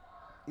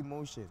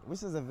emotion,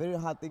 which is a very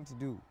hard thing to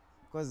do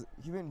because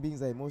human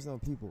beings are emotional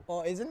people.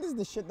 Oh, isn't this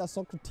the shit that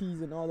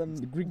Socrates and all them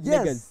the Greek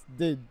niggas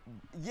did?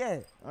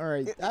 Yeah. All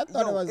right. I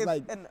thought it was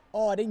like, I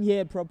didn't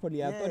hear it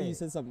properly. I thought you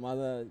said some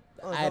other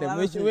item,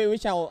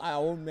 which I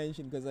won't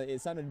mention because it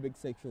sounded a bit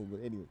sexual.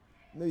 But anyway.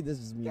 Maybe this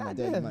is me. God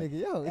damn,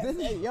 nigga, yo,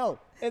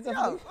 it's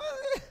a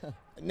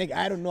nigga.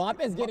 I don't know. I'm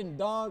just getting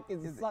dark.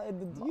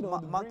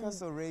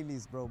 Marcus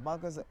Aurelius, bro.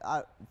 Marcus,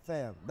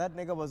 fam. That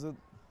nigga was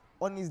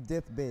on his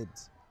deathbed.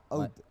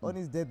 On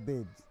his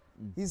deathbed.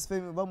 He's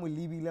famous. Well,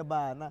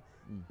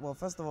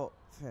 first of all,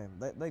 fam,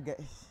 that guy,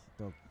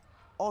 dog.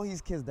 All his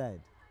kids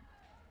died.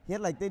 He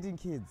had like 13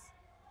 kids.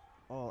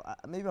 Oh,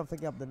 maybe I'm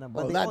fucking up the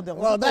number. That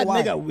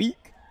nigga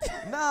weak.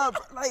 Nah,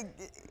 like.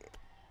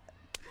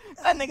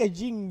 That nigga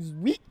Jing's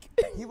weak.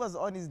 He was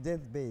on his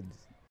deathbed.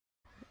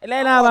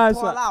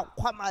 Why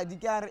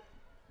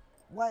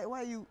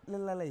you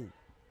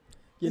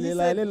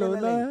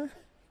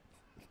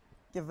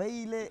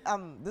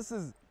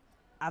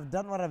I've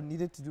done what I've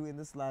needed to do in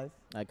this life.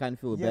 I can't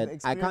feel bad.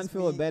 I can't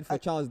feel bad for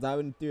Charles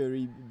Darwin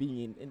theory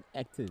being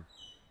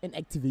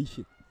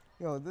inactivation.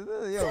 Yo,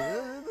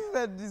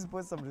 this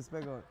put some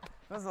respect on.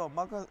 First of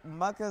all,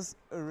 Marcus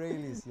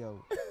Aurelius,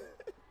 yo.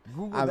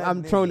 Google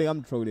I'm that trolling. name.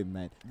 I'm trolling,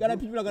 man. Gonna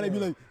people are gonna be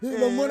like, hey,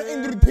 Yeah, I'm gonna yeah,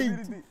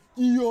 entertain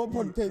yeah, your yeah,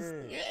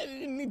 podcast. yeah. Yeah,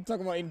 you need to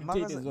talk about entertain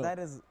Marcus, as well. that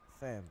is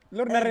fam.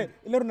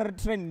 Learn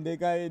trend. They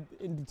got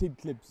entertain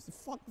clips.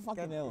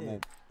 Fucking hell,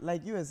 man.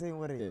 Like you were saying,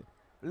 what Yeah.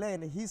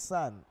 Len, his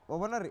son.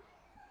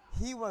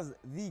 He was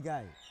the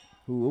guy.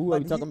 Who are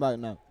But we talking about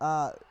now?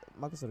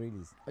 Marcus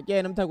Aurelius.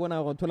 Again, I'm talking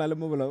about Tola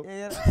Mobile.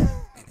 Yeah.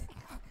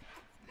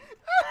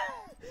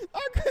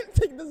 I can't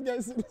take this guy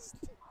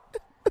seriously.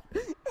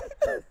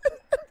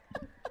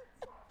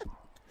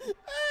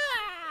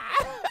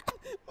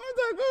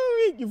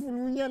 Just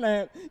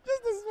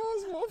a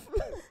small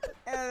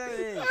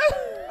Hey,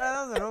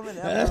 that was a Roman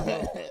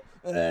emperor.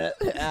 That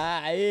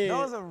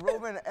was a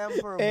Roman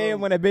emperor. Hey, Bro.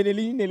 I'm gonna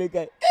Benelli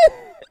guy.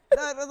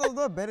 That was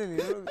not better.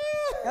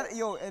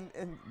 Yo, and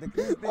the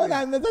crazy thing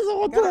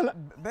is,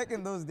 back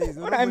in those days,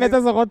 back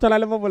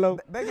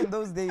in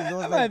those days, it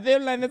was like,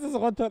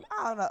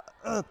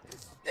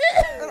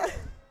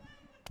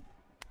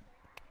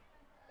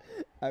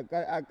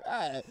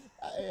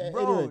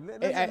 bro,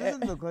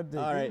 listen to the content.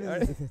 All right.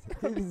 Listen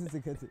to the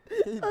content.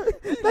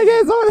 This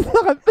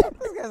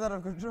This guy's out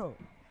of control.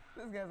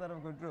 This guy's out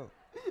of control.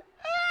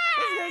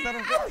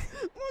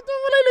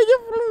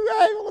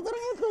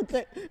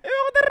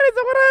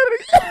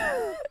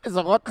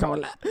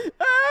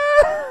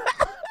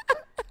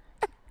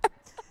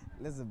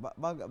 Listen,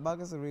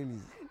 Marcus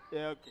Aurelius.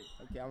 Yeah,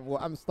 okay.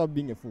 I'm stop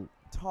being a fool.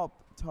 Top.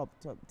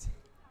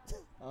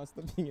 I'll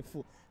stop being a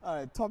fool. All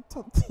right, top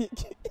tier,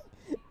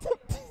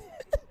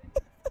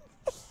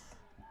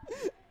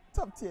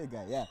 top tier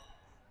guy. Yeah.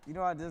 You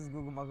know what? Just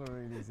Google Marcus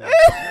Aurelius.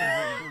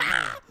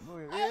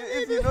 Google.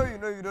 If you know, you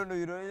know. You don't know,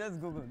 you don't.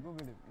 Just Google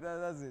him.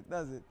 That's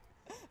it.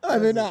 I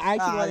mean, no, I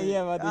actually want to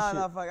hear about this shit.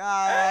 No, fuck.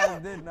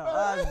 That's dead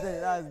now.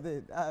 That's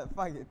dead.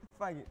 Fuck it.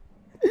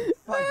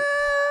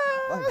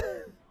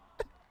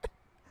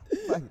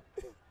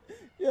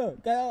 Yo,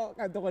 can't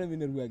talk about him in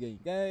the again.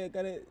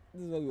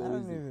 This is what we I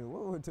always don't do. even.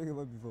 What were we talking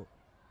about before?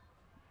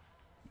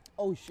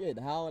 Oh shit!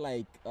 How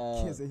like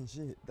Kids ain't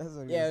shit. That's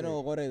what. yeah, no.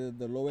 What are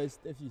the lowest?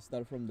 If you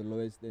start from the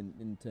lowest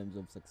in terms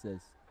of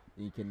success,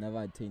 you can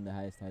never attain the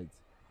highest heights.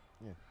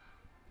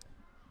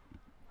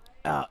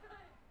 Yeah.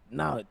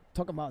 Now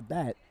talk about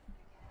that.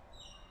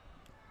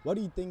 What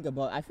do you think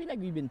about? I feel like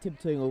we've been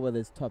tiptoeing over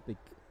this topic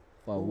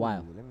for a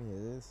while. Let me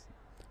hear this.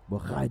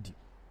 Bukhari.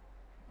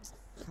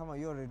 Come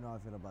on, you already know how I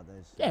feel about that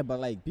shit. Yeah, but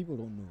like people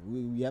don't know.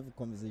 We have a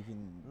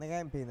conversation. Nigga, I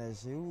ain't paying that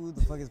shit. Who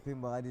the fuck is paying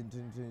Bukhari in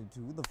 2022?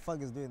 Who the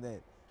fuck is doing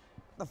that?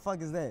 What the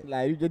fuck is that?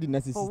 Like you just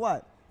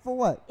narcissist. For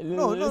what?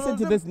 No, listen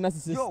to this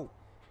narcissist. Yo,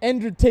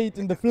 Andrew Tate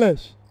in the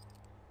flesh.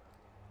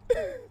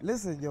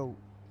 listen, yo.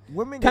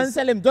 Women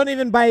Cancel him. Don't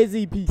even buy his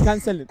EP.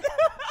 Cancel him.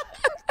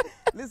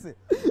 Listen,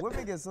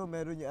 women get so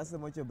mad when you ask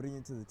them what you're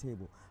bringing to the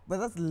table. But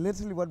that's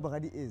literally what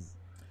Bukhari is.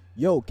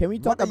 Yo, can we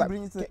What talk are you about?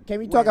 bringing to- Can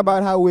we wait, talk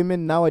about how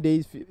women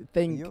nowadays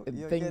think? You're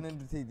think? getting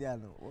into take yeah,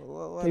 no.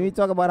 What- Can we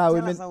talk about how tell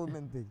women? us how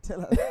women think.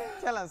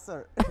 Tell us,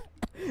 sir.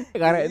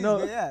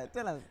 No. Yeah,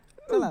 tell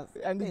us.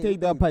 And Hey, take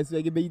that hey. part so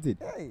I get baited.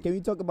 Hey. Can we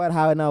talk about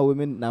how now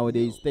women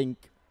nowadays Yo. think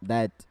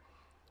that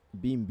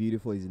being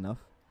beautiful is enough?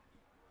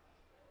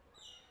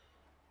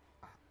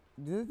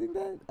 Do they think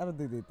that? I don't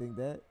think they think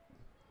that.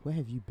 Where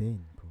have you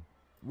been, bro?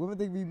 Women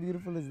think being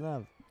beautiful is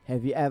enough.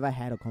 Have you ever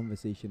had a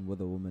conversation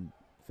with a woman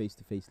face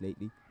to face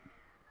lately?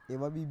 Yeah,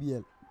 what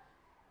BBL?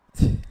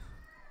 Dude,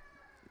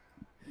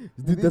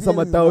 BBL that's a is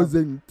enough.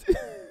 1,000.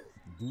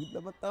 Dude,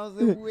 number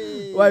 1,000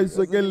 way. Why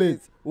so get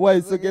late? Why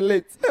so get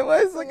late?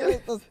 Why so get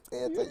late?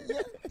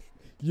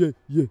 Yeah.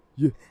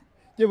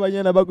 Yeah,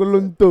 banyana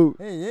bakolonto.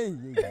 Hey.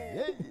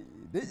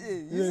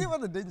 You see what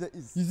the danger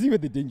is? You see where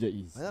the danger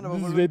is. This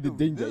is where the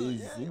danger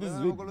is. Yeah, This is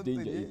where the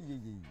danger is.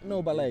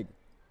 No, but like,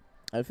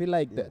 I feel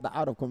like Yeah. the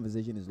art of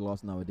conversation is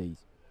lost nowadays.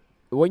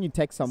 When you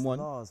text someone,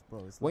 It's lost,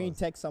 bro. It's when you lost.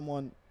 text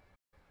someone,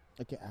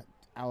 okay,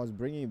 I was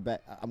bringing it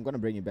back. I'm gonna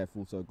bring it back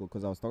full circle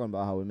because I was talking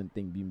about how women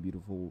think being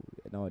beautiful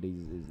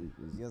nowadays is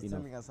You're enough.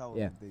 telling us how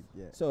Yeah. women think.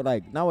 Yeah. So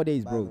like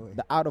nowadays, By bro, the way.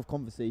 the art of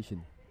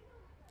conversation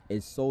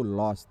is so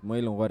lost.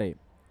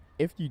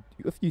 If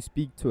you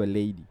speak to a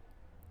lady,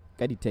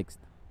 get the text,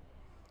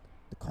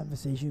 the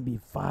conversation will be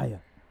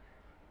fire.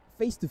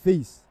 Face to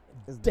face,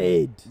 It's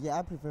dead. Yeah,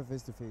 I prefer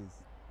face to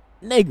face.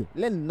 Nigga,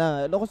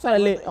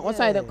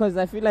 because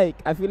I feel like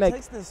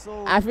Text is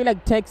so.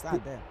 text.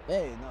 God damn.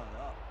 Hey, no.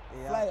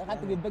 Yeah, Fly, yeah. had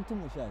to get back to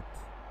my shot.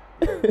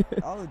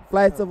 I would-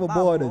 Flights over Nah,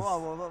 borders.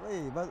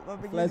 Hey,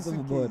 but Flights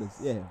over borders,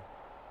 yeah.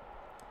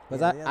 Because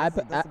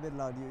that's a bit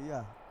loud.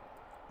 Yeah.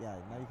 Now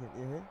you can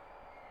hear.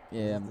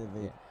 yeah. That's a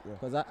bit- yeah.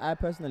 Because I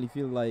personally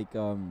feel like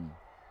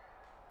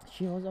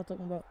she was I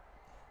talking about.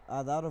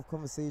 The art of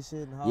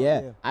conversation. How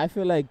Yeah, I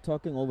feel like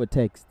talking over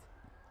text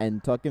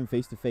and talking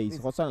face to face.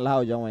 It's- What's on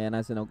lao jawa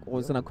yana sena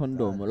what's on a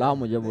condom? God Lao damn.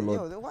 mo jabo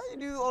lot. Yo, why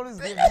do you always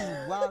give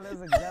these wild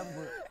as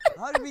example?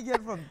 How did we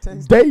get from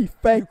text Day to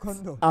facts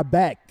condom? are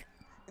back.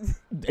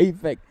 Day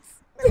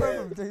facts. We went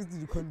from text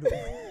to condom.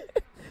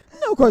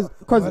 No, cause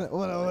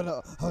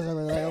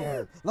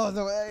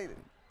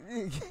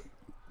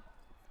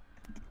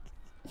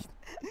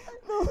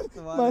It's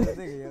a wild ass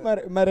nigga, yo.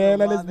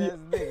 Mariela, let's Wild be ass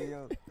nigga,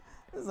 yo.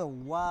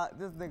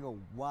 This nigga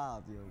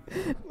wild, yo.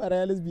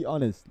 Mariela, let's be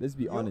honest. Let's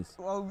be honest.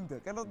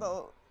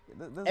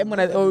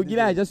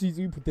 Gila, just use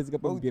put this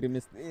up on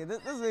yeah,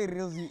 that's why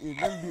reels you in.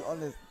 Let's be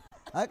honest.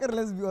 I can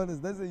let's be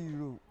honest. That's how you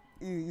know.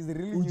 He's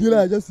really.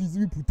 Gila, just use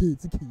put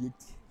it.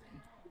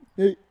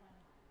 Hey,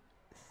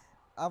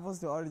 apples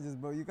to oranges,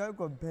 bro. You can't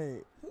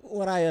compare.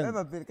 what I am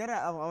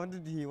I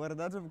wanted to hear what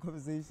another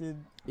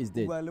conversation is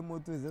dead.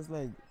 is just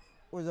like,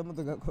 oh, I'm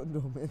going to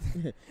condom,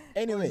 man.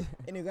 Anyway,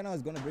 when I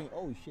was gonna bring,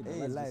 oh shit, the Hey,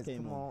 lights lights, just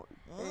came come on. on.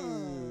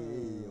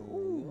 Hey,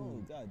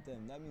 Oh god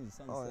damn, that means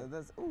sunset. Oh,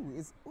 that's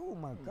oh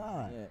my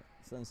god. Yeah,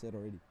 sunset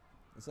already.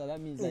 So that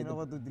means Hey, like you know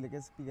what to do? Like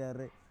a speaker,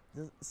 right?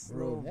 Just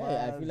bro, slow hey,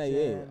 I feel like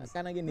hey, I jams.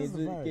 can't get That's the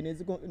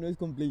vibe. noise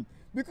complaint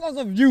because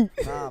of you.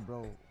 Nah,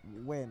 bro.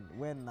 When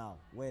now?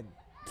 When?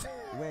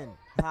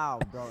 How,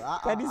 bro?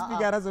 Can you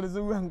speak out as well as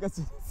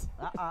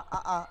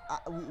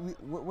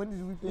When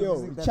did we play Yo,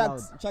 music that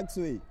loud? Chuck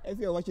Sway, if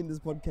you're watching this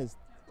podcast,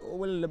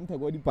 well, let me talk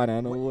about the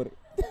banana or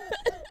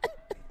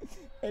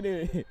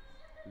anyway.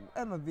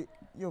 I'm a bit,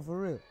 yo, for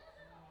real.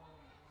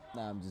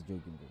 Nah, I'm just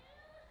joking, bro.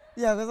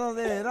 Yeah, because I was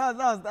there. I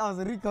was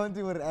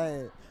recounting what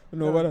I.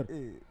 No, what?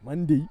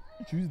 Monday,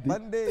 Tuesday,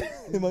 Monday,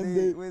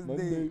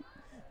 Wednesday.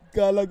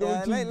 Kala go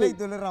Yeah, Tuesday. like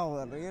dole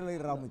rawo,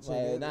 like rawo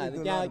che.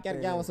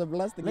 Nah, was a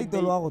blast. Like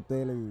dole wa go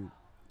tele.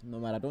 No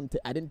man,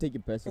 I didn't take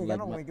it personal. Like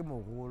Like, no make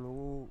mo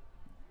holo.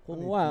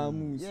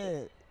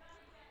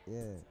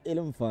 Yeah.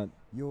 Ilum fun.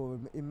 Yo,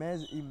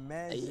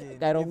 imagine.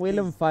 I don't will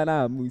him fun,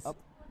 moose.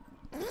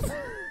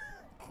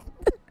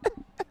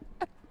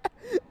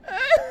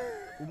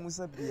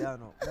 Umusa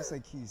piano, Musa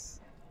keys.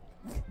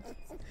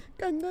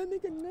 Kangane.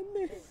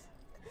 Kanyane.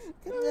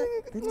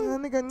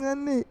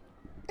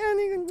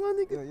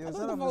 What the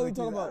fuck are we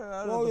talking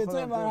about? Well, you're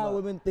talking about how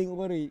women think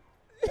about it.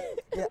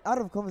 Yeah, out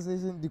of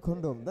conversation, the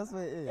condom. That's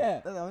why.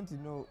 Yeah. That's I want to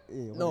know.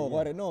 No,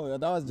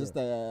 that was just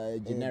a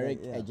generic,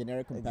 yeah. a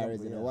generic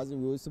comparison. Example, yeah. It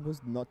wasn't. We were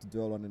supposed not to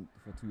dwell on it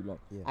for too long.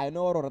 Yeah. I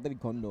know what the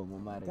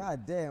condom, man.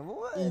 God damn.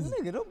 What? Easy.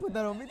 Nigga, don't put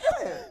that on me.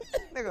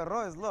 Nigga,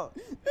 raw is law.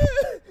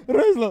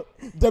 Reslo,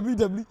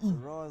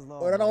 WWE. Raw is law.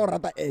 Or another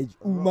rata edge,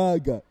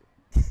 Umaga.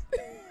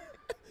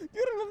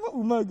 You remember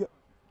Umaga?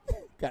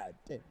 God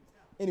damn.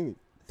 Anyway,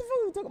 what the fuck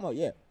are we talking about?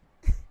 Yeah.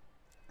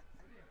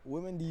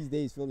 Women these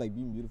days feel like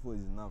being beautiful is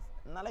enough.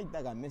 Not like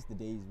that. I miss the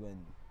days when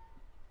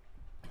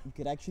you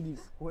could actually.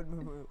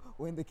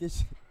 When the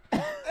kitchen.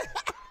 Yeah,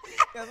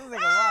 this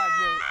nigga wild,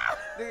 yo.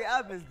 Nigga,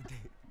 I missed the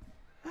day.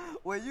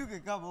 When you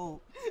can come home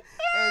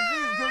and you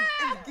just go in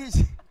the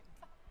kitchen.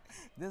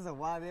 This is a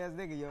wild ass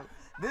nigga, yo.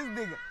 This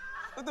nigga.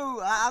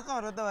 I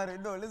can't about it.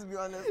 No, let's be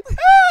honest.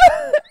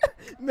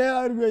 Man,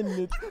 I'm going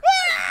it.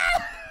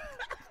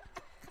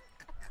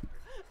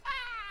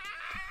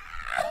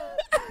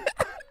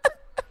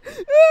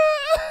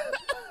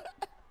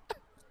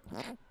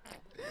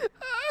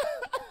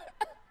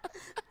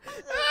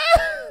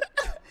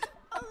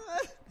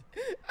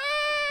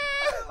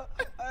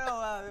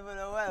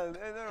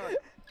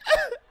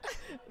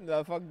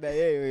 No, fuck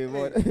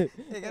that.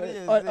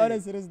 On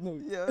a serious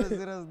note. Yeah, on a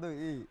serious note,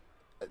 yeah.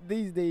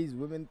 These days,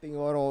 women think,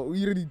 oh,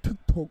 we already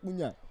TikTok,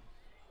 like,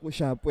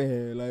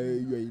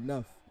 you're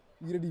enough.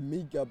 We already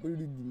makeup, we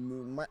already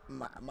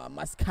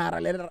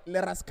mascara,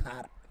 let us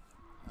car.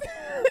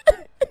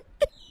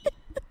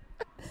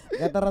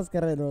 Kata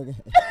raskara no okay.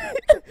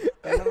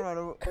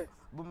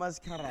 Bu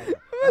mascara.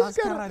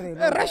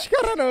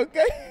 Raskara no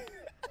okay.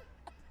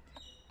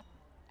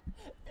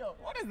 Yo,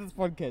 what is this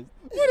podcast?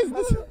 What is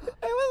this? Hey,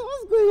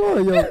 what's going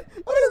on, yo?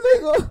 What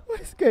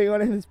is going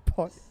on in this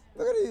pod?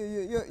 Look at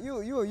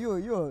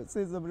you.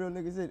 Say some real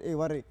nigga said, hey,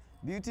 worry,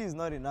 beauty is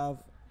not enough.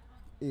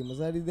 Hey,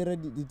 Masari, there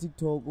the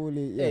TikTok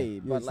only. Yeah, Hey,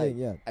 but like,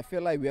 yeah. I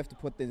feel like we have to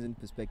put things in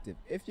perspective.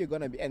 If you're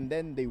gonna be, and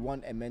then they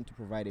want a man to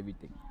provide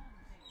everything.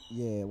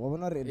 Yeah, well,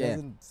 not it Yeah.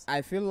 doesn't.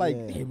 I feel like,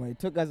 Yeah. hey man, it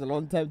took us a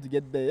long time to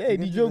get there. Hey,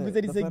 get the to joke the- is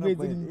that the it's final great.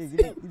 point. Hey, give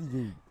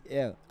it.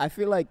 Yeah, I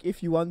feel like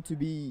if you want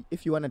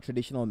a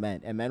traditional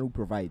man, a man who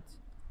provides,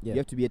 Yeah. you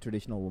have to be a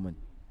traditional woman.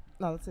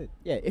 No, that's it.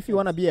 Yeah, if you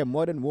want to be a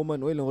modern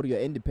woman, or you're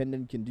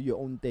independent, can do your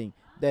own thing,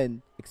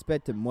 then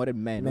expect a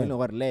modern man. Man.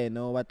 What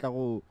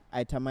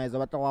itemize,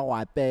 what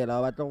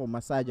apela, what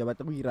massage, what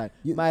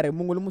You- mare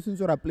mungu le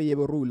musinso ra play a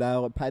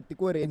role party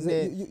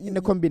in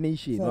a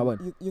combination.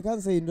 Fam, you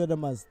can't say Indo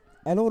must.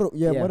 I know,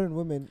 yeah, Yeah. modern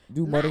women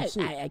do modern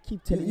shit. I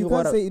keep telling You you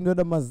can't what. say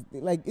Indo must.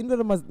 Like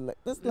Indo must. Like,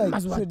 that's like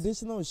Must what?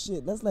 traditional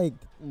shit. That's like.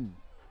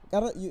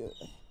 You.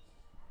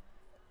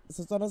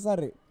 So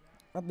sorry.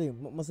 I think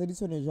masadi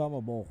tsone jwa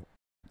mabongo.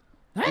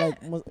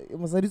 Like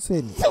masadi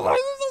tsone.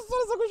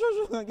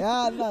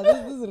 Yeah, no,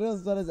 this is real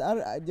stories.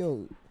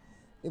 Yo,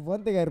 if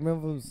one thing I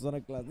remember from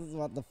Sona class, this is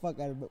what the fuck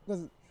I remember.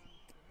 Because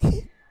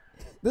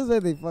this is where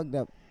they fucked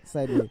up.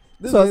 Sideways.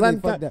 This is where they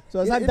fucked up.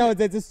 So Santa was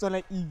just so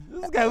like,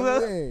 this guy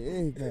will.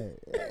 Hey, guy.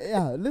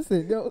 Yeah,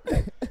 listen, yo.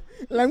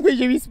 Language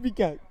we speak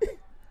out.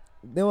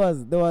 There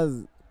was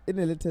in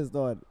the latest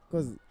one,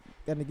 because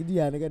Kanagidi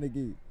and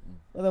Kanagi.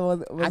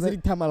 I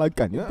said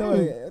Tamalakan.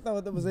 I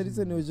thought the Masadi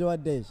Tsone was your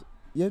dash.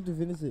 You have to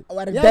finish it.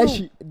 What a Yeah,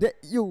 dash.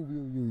 yo.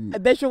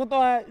 Dash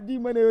the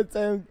money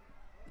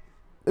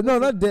No,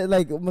 not that.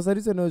 Like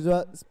Masari said, no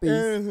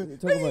space.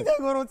 Talk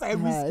about.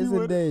 It's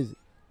a dash.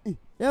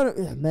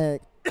 Yeah, man.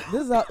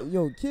 This is how,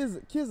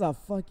 kids are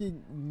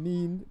fucking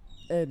mean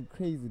and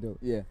crazy though.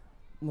 Yeah.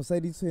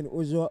 Masari said,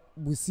 Ojo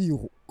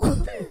Busiro.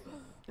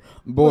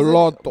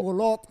 Bolot.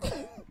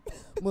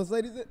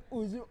 Masari said,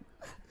 Ojo.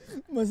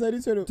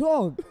 Masari said,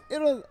 Dog.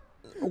 It was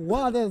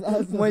wild as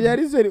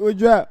Masari said,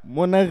 Ojo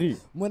Monari.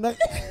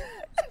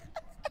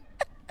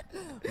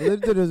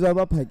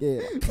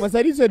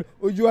 Masari said,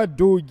 Ojo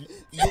doggy.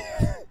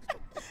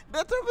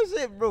 That type of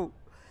shit, bro.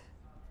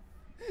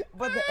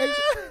 But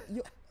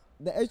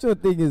the actual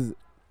thing is,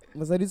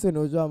 Masadi said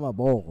Ojo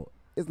Maboro.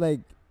 It's like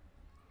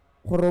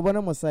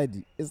Horobana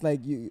Masadi. It's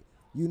like you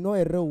know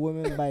a real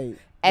woman by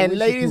And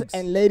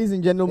ladies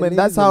and gentlemen,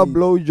 that's how ladies.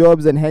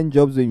 blowjobs and hand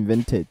jobs were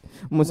invented.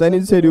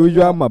 Musani said,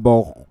 Ojo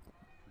Maboro.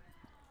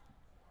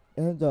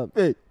 Hand job.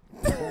 Hey.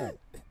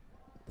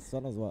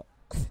 Son as well.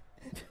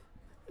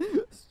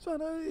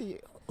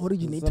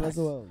 Originate. Son as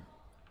well.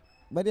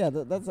 But yeah,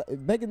 that's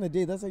back in the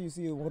day. That's how you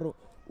see Yo, bro.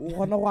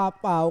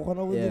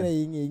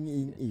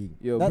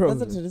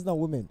 that's a traditional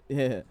woman.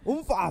 Yeah.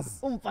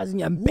 Umfaz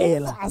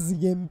Nyambela.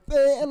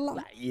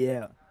 ngempela.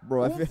 Yeah.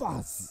 Bro, I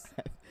Umfaz.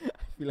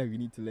 feel like we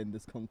need to learn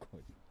this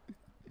Concord.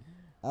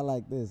 I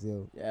like this,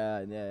 yo.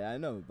 Yeah, I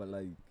know, but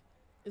like,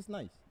 it's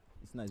nice.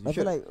 It's nice. I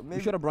feel like We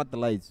maybe should have brought the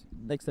lights.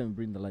 Next time we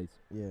bring the lights.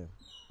 yeah.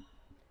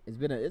 It's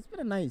been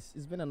a nice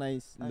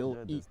I little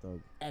enjoyed this,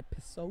 dog.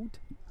 episode.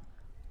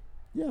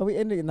 Yeah, we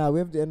ending it now. We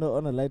have to end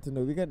on a lighter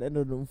note. We can't end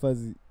on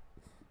Umfazi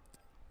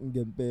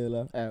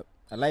ngempela.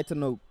 A lighter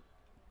note.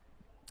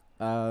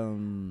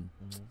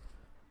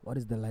 What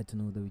is the lighter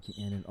note that we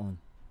can end it on?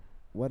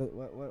 What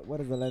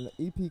is the line?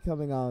 EP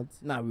coming out.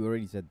 Nah, we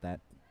already said that.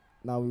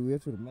 Now we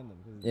have to remember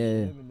because Yeah.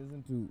 we haven't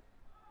listened to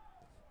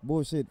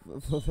bullshit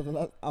for the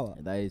last hour.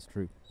 That is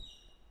true.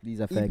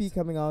 These are EP facts.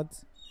 coming out.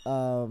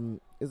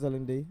 Is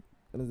Day.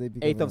 When is the EP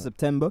 8th coming of out?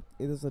 September.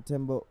 8th of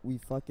September. We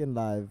fucking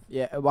live.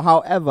 Yeah, but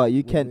however,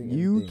 you We're doing can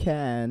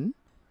everything.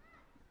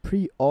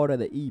 pre-order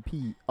the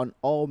EP on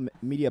all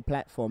media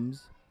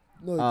platforms.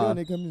 No,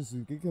 it's coming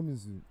soon. It's coming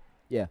soon.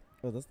 Yeah.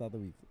 Oh, that's the other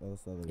week.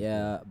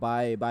 Yeah,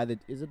 by the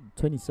is it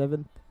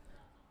 27th?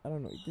 I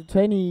don't know.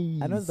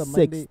 26th. I know it's the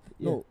Monday.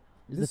 Yeah. No.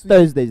 It's this the week-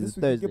 Thursdays. This It's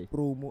week we Thursday. get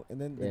promo,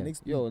 and then the Yeah.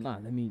 next Yo, week. nah,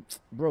 let me,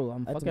 bro.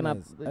 I'm fucking up.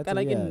 Itemize.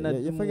 Kinda getting that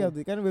You forget.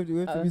 We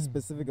have to be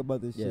specific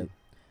about this yeah. shit.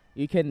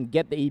 You can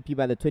get the EP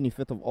by the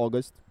 25th of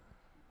August.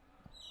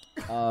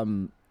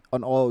 On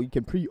all, you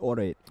can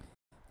pre-order it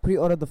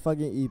Pre-order the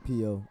fucking EP,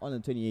 yo. on the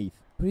 28th.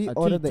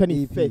 Pre-order the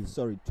 25th. EP.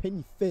 Sorry,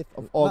 25th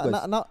of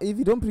August. Now, if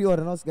you don't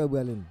pre-order, no sky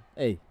well.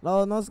 Hey.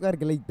 No sky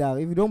like that.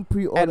 If you don't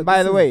pre-order, And by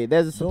this the is- way,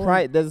 there's a don't-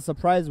 surprise. There's a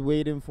surprise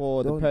waiting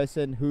for the don't-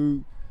 person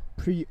who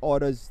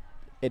pre-orders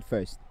it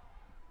first.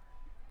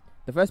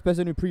 The first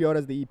person who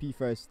pre-orders the EP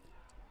first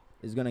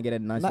is gonna get a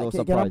nice little can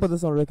I surprise. put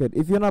this on record?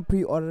 If you're not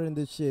pre-ordering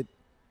this shit,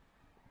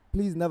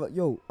 please never.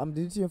 Yo, I'm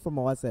deleting it from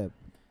my WhatsApp.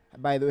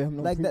 By the way, I'm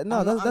not Like that.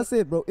 No, that's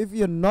it, bro. If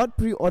you're not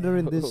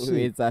pre-ordering this shit,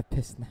 it's a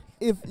piss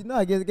now.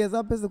 I guess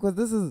I'm pissed because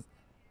it's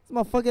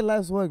my fucking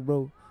life's work,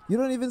 bro. You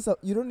don't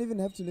even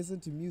have to listen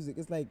to music.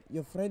 It's like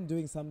your friend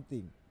doing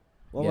something.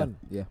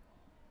 Yeah.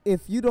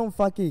 If you don't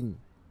fucking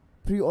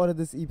pre-order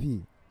this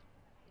EP,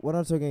 we're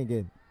not talking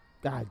again.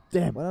 God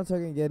damn. We're not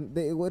talking again.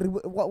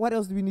 What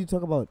else do we need to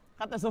talk about?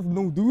 Oh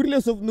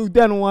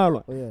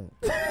yeah.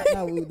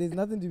 Oh yeah. There's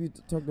nothing to be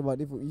talked about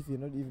if you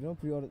don't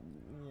pre-order.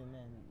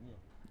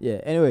 Yeah.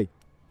 Anyway,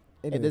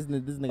 Anyway, this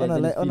nigga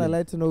on has a any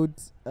lighter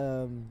note,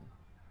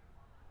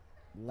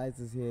 lights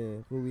is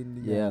here. Who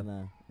win the Yeah.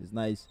 It's It's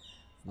nice.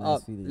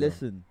 nice feeling. yo.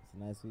 Listen, It's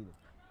a nice feeling.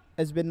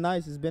 it's been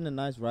nice. It's been a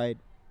nice ride.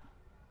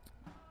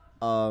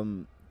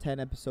 10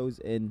 episodes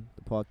in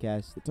the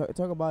podcast.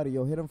 Talk about it,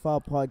 yo. Hidden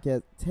File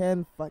podcast.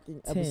 10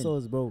 fucking 10.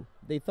 episodes, bro.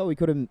 They thought we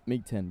couldn't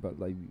make 10, but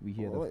like we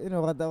hear that. You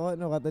know what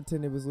the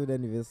 10 episode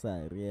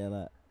anniversary. Yeah,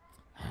 like,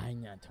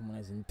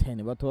 In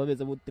 10, but always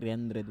about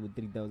 300 with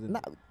 3,000. nah,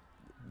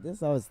 that's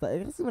how it starts.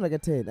 It's even like a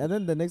 10, and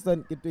then the next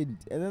one get 20,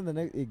 and then the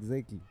next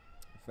exactly.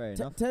 Fair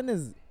enough. 10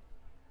 is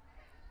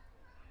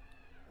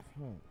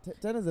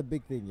 10 is a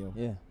big thing, yo.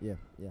 Yeah.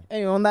 Yeah.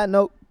 Anyway, on that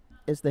note,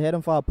 it's the Head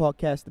on Fire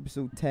podcast,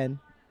 episode 10.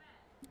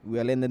 We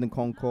are landing in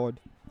Concord.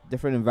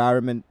 Different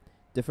environment,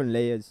 different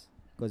layers,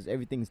 because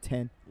everything's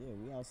 10. Yeah,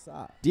 we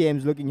outside.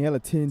 DM's looking hella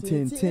 10.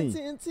 10.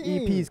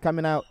 EP is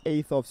coming out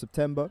 8th of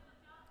September,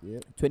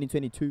 Yep.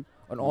 2022,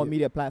 on all Yep.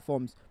 media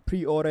platforms.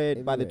 Pre-order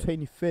it by the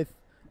Everywhere. 25th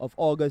of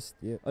August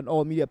Yep. on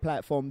all media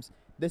platforms.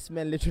 This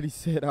man literally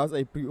said, I was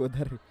like,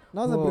 pre-order.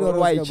 Now it's a Oh, pre-order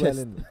white of chest.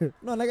 Scabellen.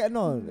 No, like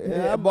no.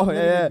 Yeah, I'm boy, not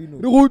yeah. gonna be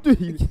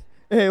no.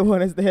 Hey,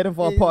 one is the Head on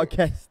Fire Yeah, yeah.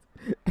 podcast,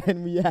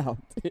 and we out.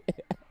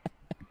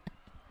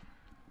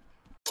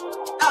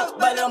 Out,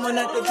 but I'm on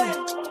the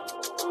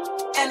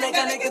and I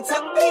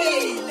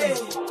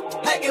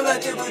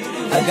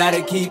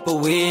gotta keep a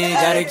wig,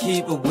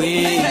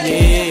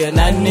 yeah. And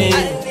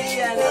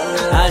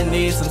I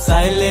need some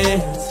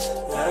silence.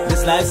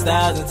 This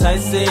lifestyle's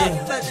enticing.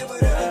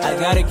 I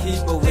Gotta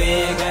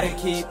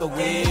keep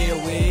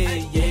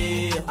away,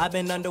 yeah. I've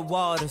been under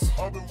waters,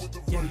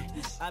 yeah.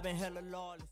 I've been hella lawless.